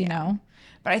this, you know?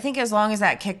 But I think as long as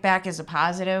that kickback is a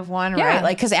positive one, right?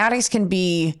 Like, because addicts can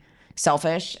be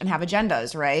selfish and have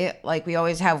agendas, right? Like we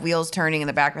always have wheels turning in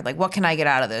the background. Like, what can I get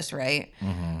out of this, right?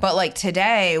 But like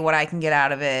today, what I can get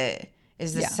out of it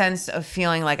is the sense of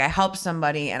feeling like I helped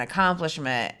somebody, an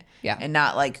accomplishment, and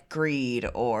not like greed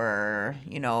or,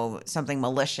 something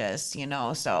malicious,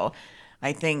 So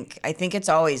I think it's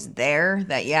always there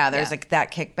that, there's like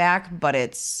that kickback, but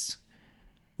it's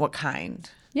what kind.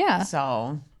 Yeah.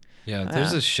 So. Yeah,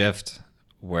 there's a shift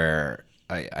where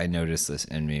I notice this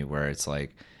in me where it's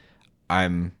like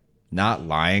I'm not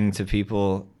lying to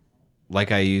people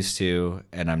like I used to,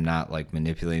 and I'm not like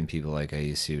manipulating people like I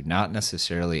used to, not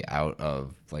necessarily out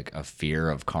of like a fear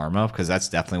of karma, because that's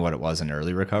definitely what it was in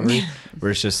early recovery,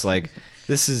 where it's just like,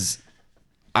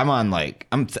 I'm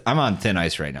on thin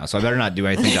ice right now, so I better not do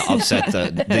anything to upset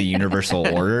the universal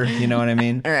order. You know what I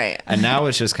mean? All right. And now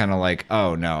it's just kind of like,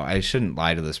 oh no, I shouldn't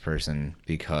lie to this person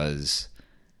because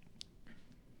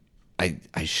I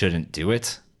shouldn't do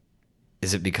it.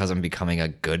 Is it because I'm becoming a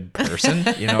good person?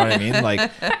 You know what I mean?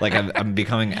 Like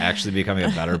I'm actually becoming a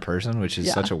better person, which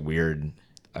is such a weird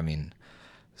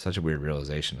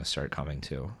realization to start coming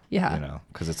to. Yeah.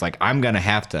 Because it's like I'm gonna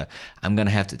have to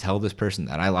tell this person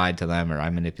that I lied to them or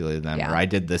I manipulated them or I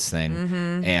did this thing,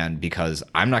 and because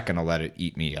I'm not gonna let it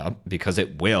eat me up, because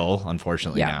it will,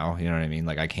 unfortunately now. You know what I mean?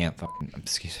 Like I can't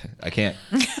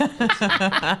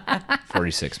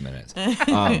 46 minutes.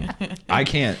 I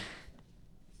can't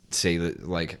say that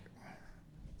like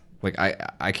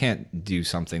I can't do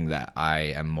something that I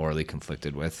am morally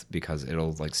conflicted with because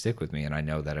it'll like stick with me, and I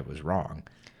know that it was wrong.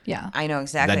 Yeah. I know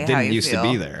exactly That how didn't you used feel. to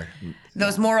be there.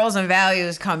 Those morals and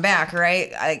values come back,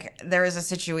 right? Like there was a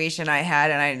situation I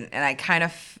had, and I kind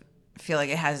of feel like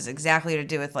it has exactly to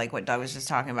do with like what Doug was just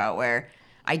talking about, where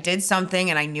I did something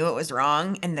and I knew it was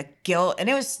wrong, and the guilt, and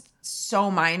it was so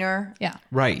minor. Yeah.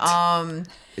 Right.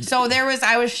 So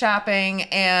I was shopping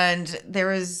and there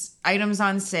was items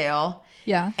on sale.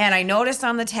 Yeah. And I noticed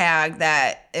on the tag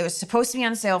that it was supposed to be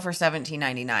on sale for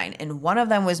 $17.99, and one of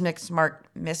them was mismarked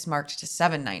to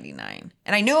 $7.99,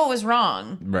 and I knew it was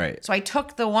wrong. Right. So I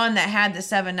took the one that had the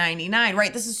 $7.99.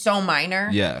 Right. This is so minor.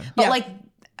 Yeah. But like,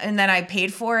 and then I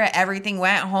paid for it. Everything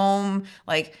went home.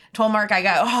 Like told Mark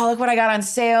look what I got on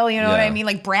sale. You know what I mean?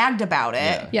 Like bragged about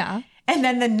it. Yeah. And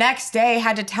then the next day, I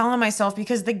had to tell on myself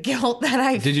because the guilt that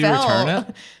I felt. Did you return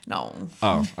it? No.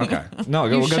 Oh, okay. No,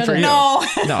 well, good for should've. you. No.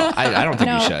 No, I don't think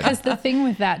No, you should. because the thing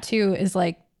with that too is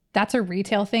like that's a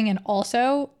retail thing, and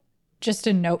also just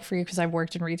a note for you, because I've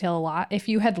worked in retail a lot. If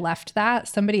you had left that,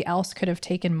 somebody else could have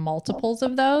taken multiples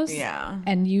of those,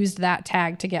 and used that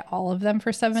tag to get all of them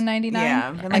for $7.99. Yeah,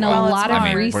 and a lot of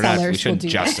fine. we resellers will shouldn't do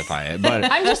justify it, but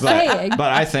I'm just saying.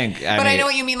 But I think. But I know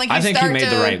what you mean. Like I think you start made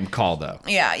the to- right call, though.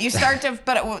 Yeah, you start to,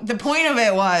 but the point of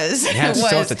it was, You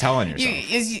still have to tell on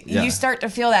yourself. You start to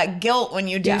feel that guilt when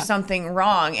you do Yeah. something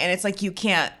wrong, and it's like you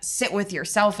can't sit with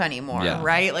yourself anymore, Yeah.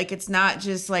 right? Like it's not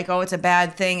just like, oh, it's a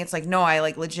bad thing. It's like, no, I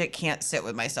like legit can't sit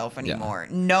with myself anymore,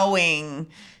 knowing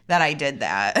that I did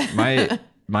that.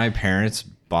 My parents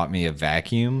bought me a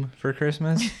vacuum for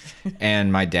Christmas,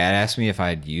 and my dad asked me if I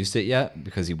had used it yet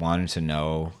because he wanted to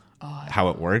know how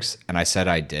it works, and I said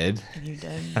I did, You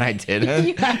did. and I didn't.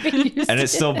 You haven't used And it it.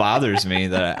 still bothers me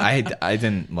that I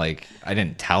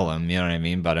didn't tell him, you know what I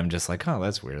mean? But I'm just like, oh,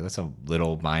 that's weird. That's a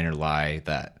little minor lie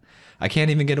that I can't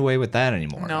even get away with that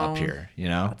anymore No. up here, you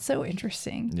know? So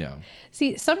interesting. Yeah.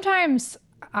 See, sometimes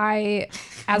I,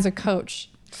 as a coach,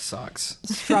 Sucks.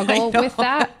 struggle with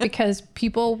that because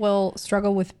people will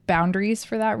struggle with boundaries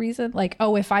for that reason. Like,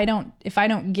 oh, if I don't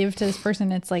give to this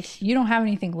person, it's like, you don't have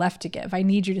anything left to give. I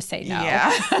need you to say no.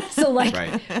 Yeah. So like,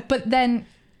 Right. but then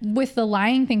with the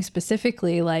lying thing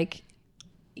specifically, like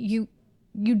you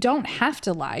don't have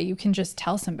to lie. You can just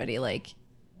tell somebody like,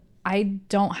 I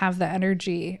don't have the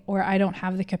energy or I don't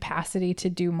have the capacity to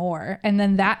do more. And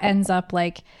then that ends up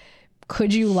like,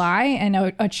 could you lie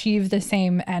and achieve the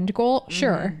same end goal?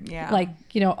 Sure. yeah. Like,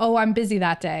 oh, I'm busy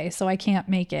that day, so I can't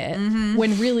make it.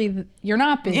 When really you're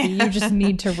not busy. You just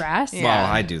need to rest. Well,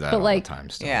 I do that all like, the time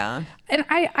still. Yeah. And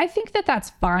I think that that's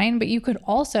fine, but you could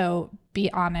also be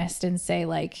honest and say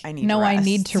like, I need no, to I rest.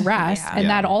 need to rest. Yeah. And Yeah.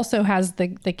 that also has the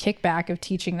kickback of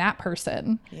teaching that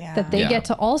person Yeah. that they Yeah. get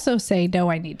to also say, no,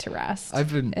 I need to rest.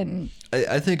 I've been And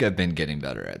I think I've been getting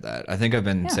better at that. I think I've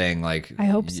been saying like, I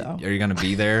hope so. Are you going to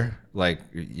be there? Like,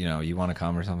 you want to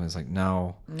come or something? It's like,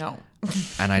 no, No.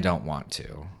 and I don't want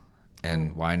to.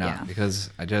 And why not? Yeah. Because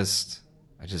I just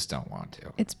don't want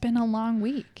to. it's been a long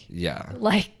week. Yeah.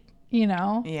 Like,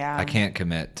 Yeah. I can't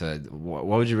commit to what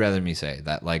would you rather me say?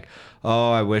 That like,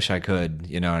 oh, I wish I could,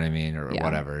 you know what I mean? Or Yeah.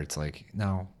 whatever. It's like,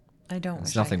 no, I don't.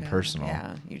 It's wish I nothing could. personal.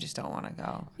 Yeah. You just don't want to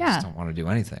go. I Yeah. just don't want to do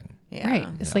anything. Yeah. Right.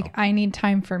 It's like, I need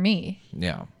time for me.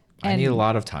 Yeah. I need a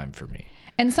lot of time for me.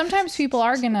 And sometimes people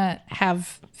are going to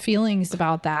have feelings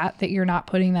about that you're not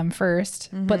putting them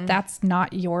 1st, but that's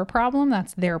not your problem.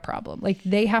 That's their problem. Like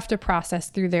they have to process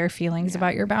through their feelings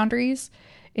about your boundaries.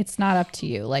 It's not up to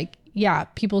you. Like, yeah,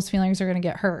 people's feelings are going to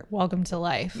get hurt. Welcome to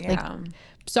life. Yeah. Like,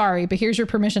 sorry, but here's your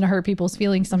permission to hurt people's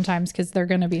feelings sometimes because they're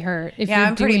going to be hurt. If Yeah, you're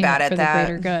I'm pretty doing bad it at for that. the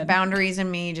greater good. Boundaries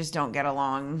and me just don't get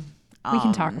along. We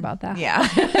can talk about that. Yeah.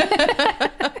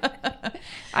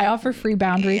 I offer free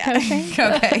boundary coaching.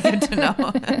 Okay. Good to know.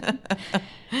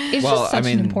 It's Well, just such I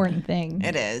mean, an important thing.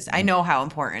 It is. I know how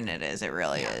important it is. It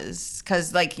really is.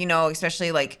 Because, like,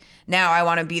 especially like now I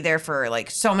want to be there for like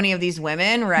so many of these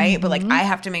women, right? But like I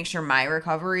have to make sure my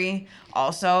recovery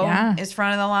also Yeah. is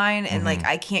front of the line. And like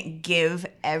I can't give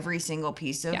every single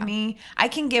piece of Yeah. me. I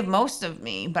can give most of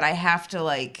me, but I have to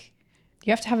like,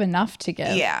 You have to have enough to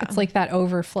give. Yeah. It's like that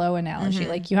overflow analogy.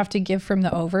 Like you have to give from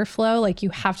the overflow. Like you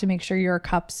have to make sure your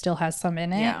cup still has some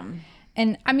in it. Yeah.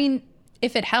 And I mean,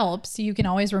 if it helps, you can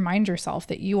always remind yourself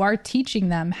that you are teaching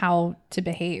them how to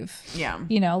behave. Yeah.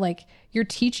 Like you're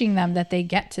teaching them that they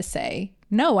get to say,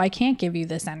 no, I can't give you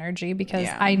this energy because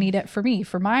Yeah. I need it for me,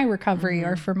 for my recovery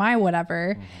or for my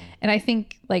whatever. And I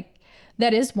think like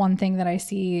that is one thing that I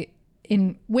see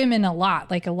in women a lot.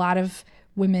 Like a lot of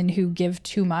women who give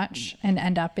too much and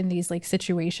end up in these like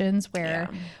situations where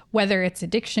whether it's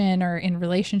addiction or in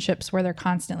relationships where they're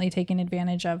constantly taken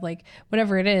advantage of, like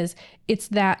whatever it is, it's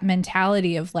that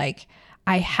mentality of like,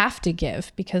 I have to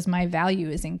give because my value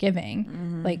is in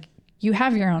giving. Like you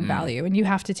have your own value and you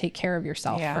have to take care of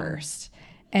yourself Yeah. first.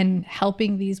 And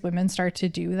helping these women start to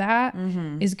do that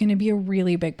is going to be a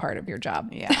really big part of your job.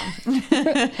 yeah.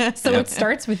 So it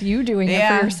starts with you doing it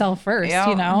Yeah. for yourself first,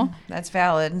 Yep. That's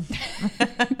valid.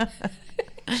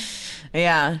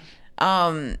 Yeah.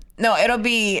 No, it'll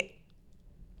be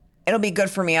good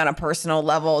for me on a personal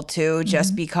level too,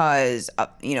 just because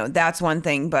that's one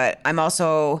thing, but I'm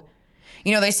also,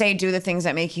 they say do the things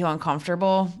that make you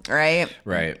uncomfortable, right?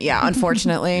 Right. Yeah,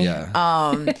 unfortunately.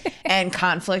 Yeah. And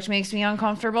conflict makes me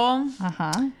uncomfortable.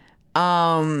 Uh-huh.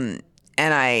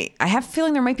 And I have a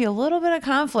feeling there might be a little bit of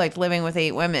conflict living with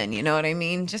 8 women, you know what I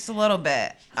mean? Just a little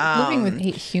bit. Living with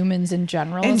 8 humans in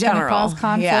general in is going to general, cause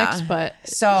conflict, yeah. but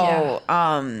So,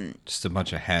 Just a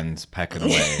bunch of hens pecking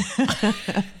away.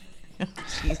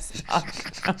 geez.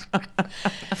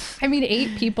 I mean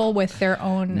 8 people with their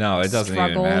own No, it doesn't even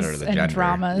struggles matter the and gender.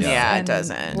 dramas. Yeah, it and,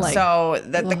 doesn't. like, So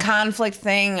the conflict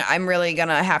thing, I'm really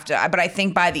gonna have to. But I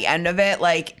think by the end of it,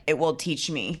 like it will teach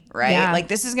me, right? Yeah. Like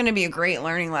this is gonna be a great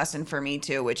learning lesson for me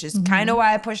too, which is kind of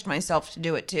why I pushed myself to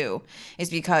do it too. Is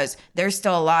because there's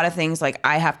still a lot of things like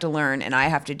I have to learn and I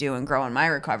have to do and grow in my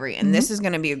recovery, and this is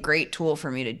gonna be a great tool for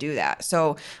me to do that.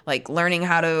 So like learning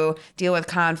how to deal with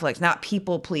conflict, not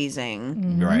people pleasing.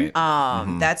 Right.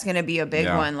 That's gonna be a big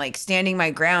Yeah. one. Like standing my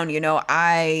ground.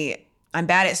 I'm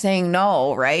bad at saying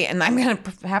no, right? And I'm gonna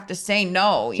have to say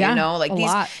no. Yeah, Like a these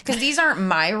lot. because these aren't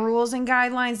my rules and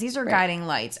guidelines. These are guiding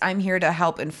lights. I'm here to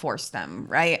help enforce them,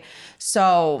 right?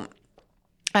 So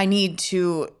I need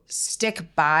to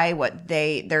stick by what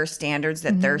their standards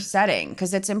that they're setting,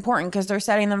 because it's important, because they're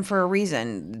setting them for a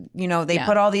reason. You know, they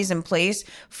put all these in place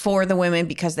for the women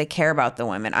because they care about the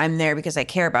women. I'm there because I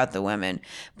care about the women,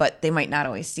 but they might not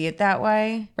always see it that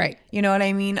way. Right. You know what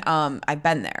I mean? I've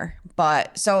been there.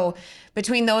 But so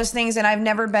between those things, and I've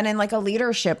never been in like a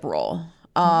leadership role.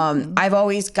 I've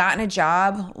always gotten a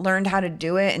job, learned how to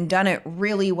do it, and done it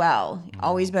really well.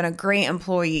 Always been a great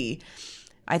employee.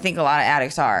 I think a lot of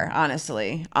addicts are,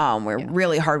 honestly. We're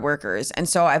really hard workers. And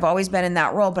so I've always been in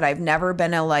that role, but I've never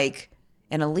been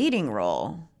in a leading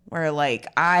role where like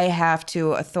I have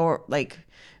to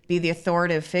be the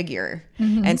authoritative figure.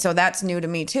 And so that's new to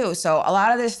me too. So a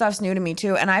lot of this stuff's new to me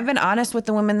too. And I've been honest with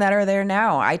the women that are there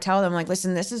now. I tell them like,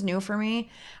 listen, this is new for me.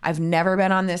 I've never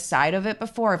been on this side of it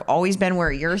before. I've always been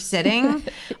where you're sitting.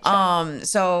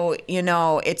 So, you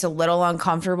know, it's a little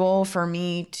uncomfortable for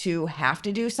me to have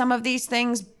to do some of these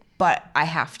things, but I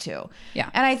have to. Yeah.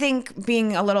 And I think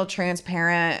being a little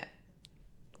transparent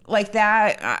like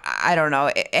that, I don't know.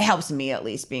 It helps me at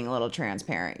least being a little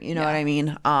transparent. You know what I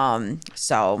mean?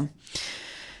 So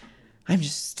I'm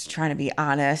just trying to be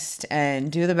honest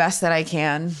and do the best that I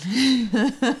can.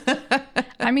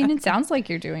 I mean, it sounds like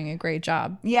you're doing a great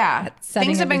job. Yeah. Setting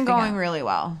Things have been everything going up. really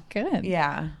well. Good.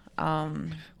 Yeah.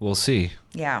 We'll see.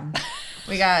 Yeah.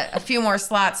 We got a few more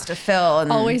slots to fill.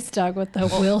 And Always stuck with the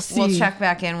we'll see. We'll check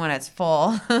back in when it's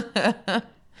full.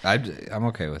 I'm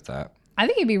okay with that. I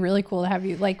think it'd be really cool to have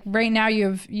you. Like right now, you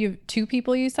have 2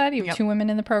 people. You said you have Yep. 2 women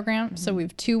in the program. So we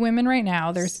have 2 women right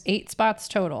now. There's 8 spots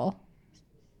total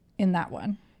in that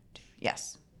one.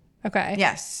 Yes. Okay.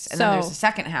 Yes. And So- then there's a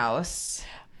second house.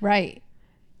 Right.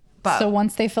 But So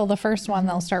once they fill the first one,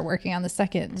 they'll start working on the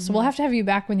second. So we'll have to have you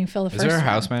back when you fill the Is first there a one.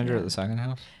 house manager at the second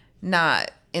house?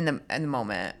 not in the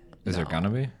moment. Is there gonna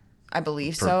be? I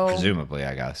believe so. Presumably,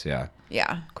 I guess. Yeah.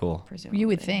 Yeah. Cool. Presumably. You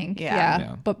would think. Yeah. Yeah.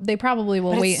 Yeah. But they probably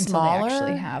will But wait it's until smaller. they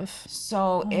actually have.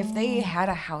 So if they had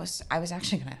a house, I was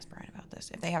actually going to ask Brian about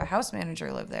this. If they have a house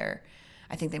manager live there,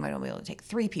 I think they might only be able to take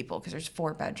 3 people because there's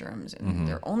 4 bedrooms and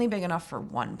they're only big enough for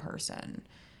 1 person.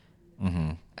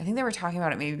 I think they were talking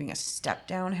about it maybe being a step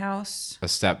down house. A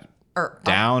step Or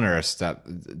down or a step?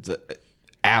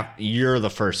 You're the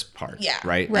first part. Yeah.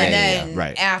 Right. Right. And Yeah, then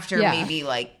right. after Yeah. maybe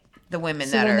like the women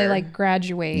So that then are they like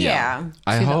graduate. Yeah.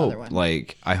 I to the hope other one.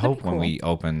 I hope be when cool. we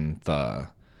open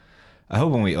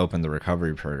the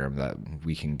recovery program that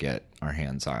we can get our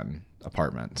hands on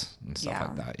apartments and stuff Yeah.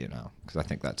 like that, you know, because I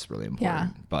think that's really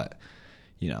important. Yeah. But,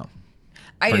 you know,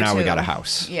 I for do now we too. got a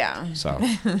house. Yeah. So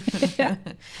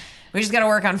We just got to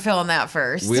work on filling that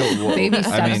first. we'll Baby steps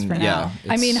I mean, for now.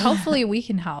 yeah, I mean, it's- hopefully we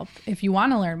can help if you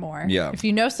want to learn more. Yeah. If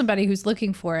you know somebody who's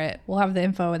looking for it, we'll have the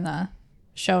info in the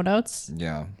show notes.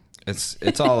 yeah, it's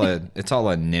all a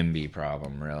NIMBY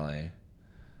problem, really.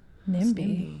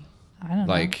 NIMBY. I don't know.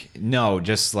 Like no,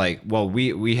 just like well,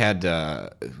 we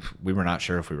were not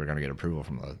sure if we were going to get approval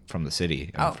from the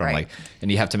city and Oh, from right. like, and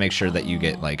you have to make sure that you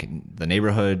get like the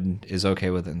neighborhood is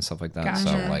okay with it and stuff like that. So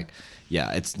Gotcha. like,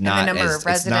 yeah, it's not number as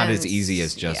of it's not as residents, easy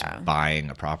as just yeah. buying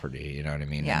a property. You know what I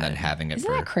mean? Yeah. And then having it Isn't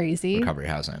for that crazy? recovery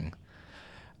housing.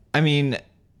 I mean.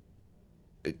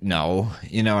 No,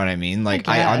 you know what I mean? Like,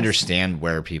 I guess. understand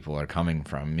where people are coming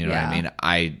from. You know what I Yeah. mean?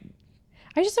 I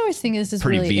I just always think this is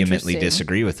pretty really vehemently interesting.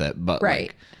 disagree with it, but Right.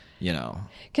 like, you know.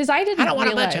 Because I didn't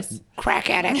realize. crack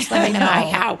addicts living in my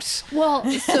house. Well,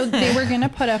 so they were going to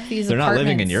put up these They're not apartments.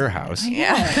 living in your house.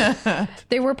 Yeah.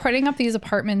 They were putting up these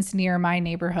apartments near my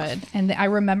neighborhood. And I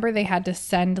remember they had to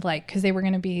send, like, because they were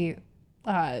going to be,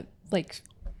 like,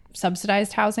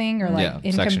 subsidized housing or, like, Yeah,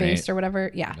 income Section based 8. or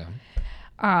whatever. Yeah.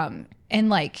 And,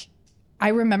 like, I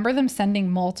remember them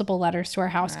sending multiple letters to our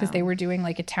house because they were doing,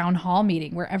 like, a town hall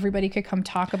meeting where everybody could come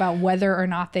talk about whether or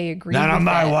not they agreed Not with on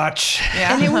my it. watch.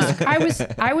 Yeah. And it was,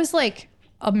 I was like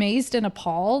amazed and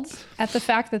appalled at the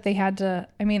fact that they had to,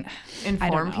 I mean, I don't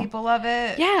Inform know. people of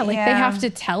it. Yeah, like they have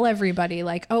to tell everybody,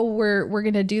 like, oh, we're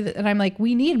gonna do that, and I'm like,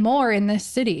 we need more in this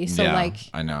city. So Yeah, like,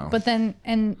 I know. But then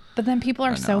people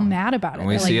are so know. mad about it. And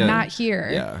we They're like, see not here.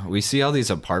 Yeah, we see all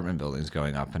these apartment buildings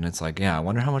going up, and it's like, yeah, I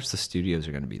wonder how much the studios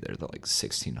are going to be there. They're like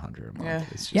 $1,600 a month. Yeah.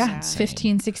 It's just Yeah,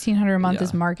 insane. 1,500-1,600 a month Yeah.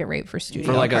 is market rate for studio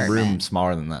for like a apartment. room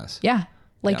smaller than this. Yeah,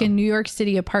 like Yeah. a New York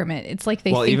City apartment. It's like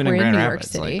they Well, think even we're in in Grand New York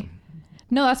Rapids, City. like-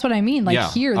 No, that's what I mean. Like Yeah.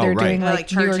 here, Oh, they're right. doing They're, like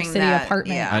like, New York charging City that,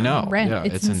 apartment. yeah. I know. Rent. Yeah,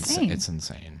 It's insane. It's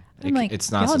insane. I'm like,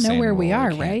 it's not y'all know where sustainable. we are,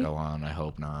 it can't right? Go on. I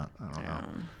hope not. I don't know.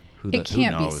 Who It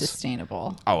can't be knows?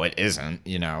 sustainable. Oh, it isn't.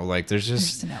 You know, like there's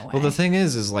just There's no well, way. the thing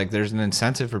is like there's an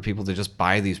incentive for people to just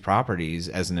buy these properties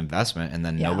as an investment, and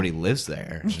then Yeah. nobody lives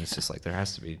there. And it's just like there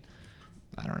has to be.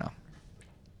 I don't know.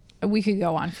 we could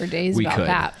go on for days We about could.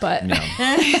 that, but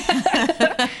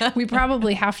Yeah. we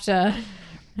probably have to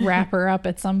wrap her up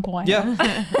at some point.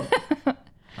 Yeah.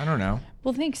 I don't know.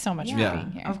 Well, thanks so much for Yeah.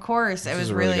 being here. Of course, it This was is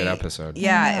a really really good episode.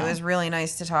 Yeah, it was really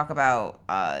nice to talk about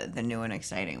the new and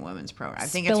exciting women's program. I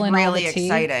think Spilling it's all really the tea.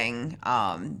 exciting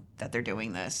that they're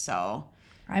doing this. So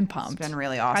I'm pumped. it's been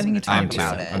really awesome. think to it's talk I'm too.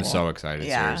 about it. I'm so excited.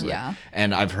 Yeah. Seriously. Yeah.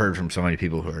 And I've heard from so many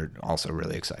people who are also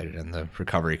really excited in the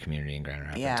recovery community in Grand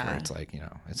Rapids, Yeah. where it's like,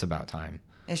 it's about time.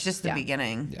 It's just the Yeah.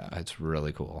 beginning. Yeah, it's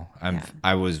really cool.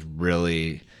 I was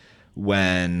really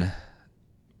when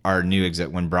our new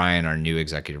when Brian, our new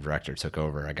executive director, took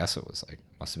over. I guess it was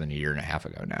must have been a year and a half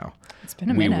ago now. It's been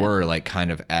a minute.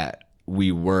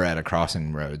 We were at a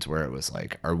crossing roads where it was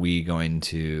like, are we going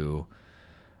to?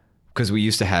 Because we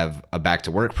used to have a back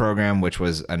to work program, which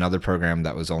was another program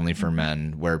that was only for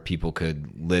men, where people could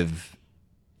live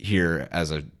here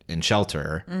in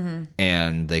shelter,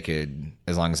 and they could,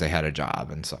 as long as they had a job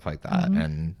and stuff like that,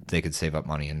 and they could save up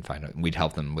money and we'd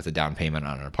help them with a down payment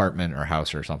on an apartment or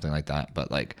house or something like that. But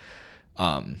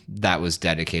that was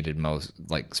dedicated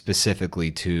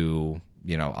specifically to,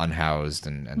 unhoused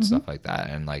and stuff like that.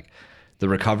 And the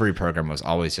recovery program was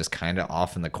always just kind of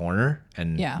off in the corner,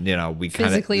 and we kind of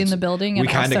Physically in the building, we and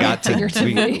kind of also got to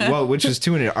figuratively. which is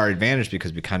to our advantage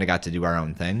because we kind of got to do our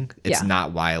own thing. It's Yeah.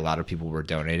 not why a lot of people were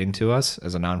donating to us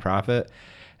as a nonprofit,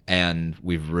 and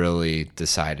we've really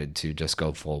decided to just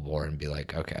go full bore and be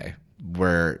like, okay,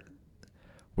 we're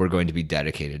going to be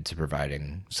dedicated to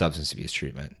providing substance abuse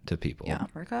treatment to people. Yeah.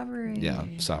 Recovery. Yeah.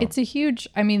 So It's a huge,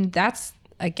 that's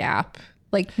a gap.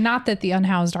 Not that the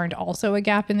unhoused aren't also a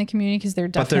gap in the community, because there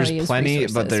but definitely there's is plenty,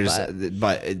 resources,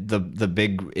 but the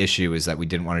big issue is that we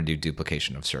didn't want to do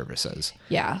duplication of services.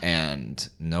 Yeah. And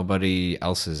nobody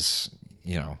else is,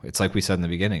 it's like we said in the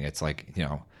beginning, it's like,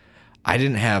 I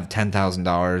didn't have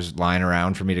 $10,000 lying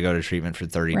around for me to go to treatment for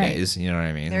 30 Right. days. You know what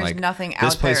I mean? There's nothing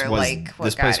out there like what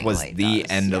this place Guiding was Light the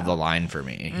does. end of Yeah. the line for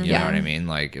me. You Yeah. know what I mean?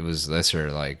 It was this or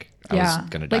I was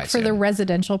gonna die for soon. the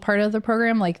residential part of the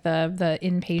program, the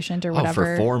inpatient or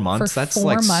whatever. for 4 months, for that's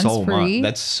 4 months so much. free,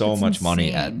 That's so it's much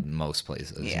money at insane. most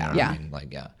places. Yeah. You know Yeah. what I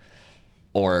mean?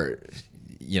 Or,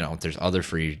 there's other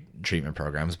free treatment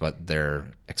programs, but they're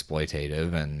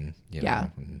exploitative and Yeah.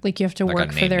 and You have to like, work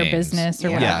I for name their names. business or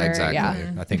Yeah. whatever. Yeah, exactly.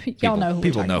 Yeah. I think Y'all people know who we're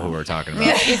people talking know about. who we're talking about.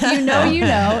 If you know, you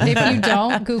know. If you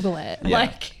don't, Google it.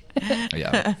 Yeah.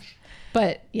 Yeah.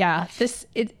 But yeah,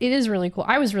 it is really cool.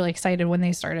 I was really excited when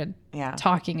they started Yeah.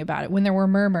 talking about it, when there were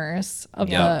murmurs of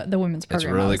Yeah. the women's It's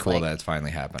program. I really was cool like- that it's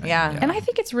finally happening. Yeah. And I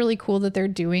think it's really cool that they're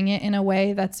doing it in a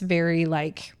way that's very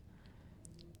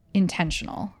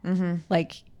intentional.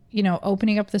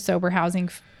 Opening up the sober housing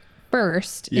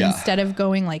first Yeah. instead of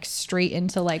going straight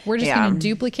into we're just Yeah. going to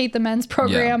duplicate the men's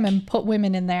program and put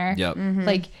women in there. Yep.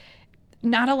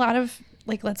 Not a lot of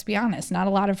let's be honest, not a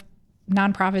lot of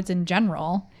nonprofits in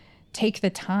general take the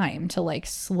time to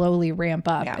slowly ramp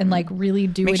up Yeah. and really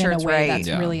do Make it sure in a it's way right. that's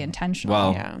Yeah. really intentional.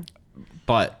 Well, Yeah.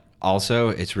 but also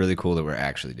it's really cool that we're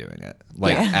actually doing it.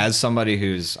 As somebody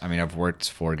who's, I've worked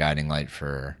for Guiding Light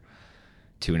for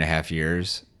 2.5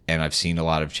 years, and I've seen a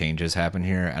lot of changes happen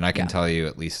here. And I can tell you,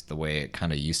 at least the way it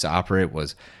kind of used to operate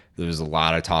was there was a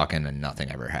lot of talking and nothing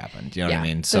ever happened. You know what I Yeah,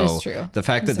 mean? that So is true. the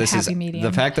fact It's that a happy medium.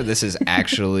 the fact that this is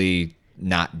actually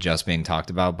not just being talked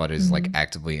about, but is Mm-hmm.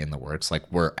 actively in the works,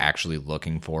 we're actually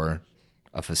looking for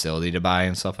a facility to buy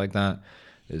and stuff like that,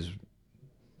 is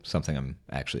something I'm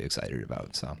actually excited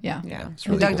about. So Yeah. Yeah. it's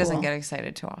really Doug cool. doesn't get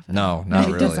excited too often. No, not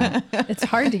He really. doesn't. It's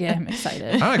hard to get him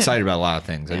excited. I'm excited about a lot of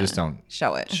things. I just don't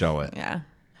Show it. show it. Yeah.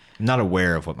 I'm not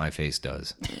aware of what my face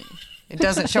does. It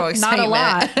doesn't show Not excitement. a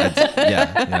lot.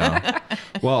 Yeah.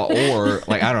 Well, or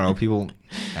I don't know, people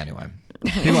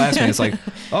ask me, it's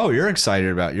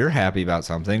you're happy about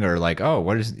something, or oh,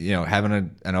 what is, having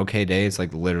an okay day. It's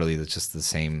literally, it's just the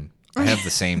same. I have the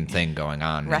same thing going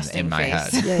on in Resting my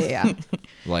face. head. Yeah.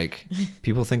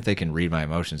 People think they can read my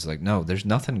emotions. No, there's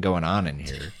nothing going on in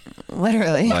here.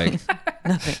 Literally.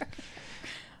 Nothing.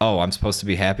 Oh, I'm supposed to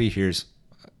be happy. Here's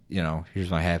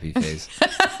my happy face.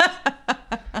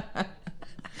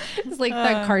 It's like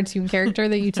that cartoon character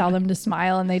that you tell them to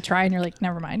smile and they try and you're like,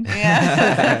 never mind.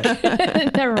 Yeah.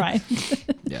 Never mind.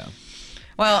 Yeah.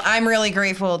 Well, I'm really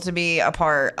grateful to be a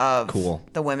part of Cool.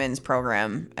 the women's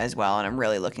program as well, and I'm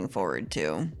really looking forward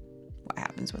to what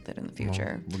happens with it in the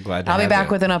future. We're glad to I'll be have back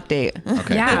you. with an update.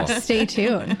 Okay, Yeah, cool. stay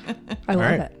tuned. I love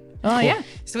right. it. Oh, yeah.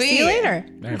 Sweet. See you later.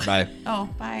 All right, bye. Oh,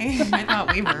 bye. I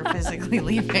thought we were physically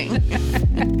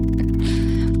leaving.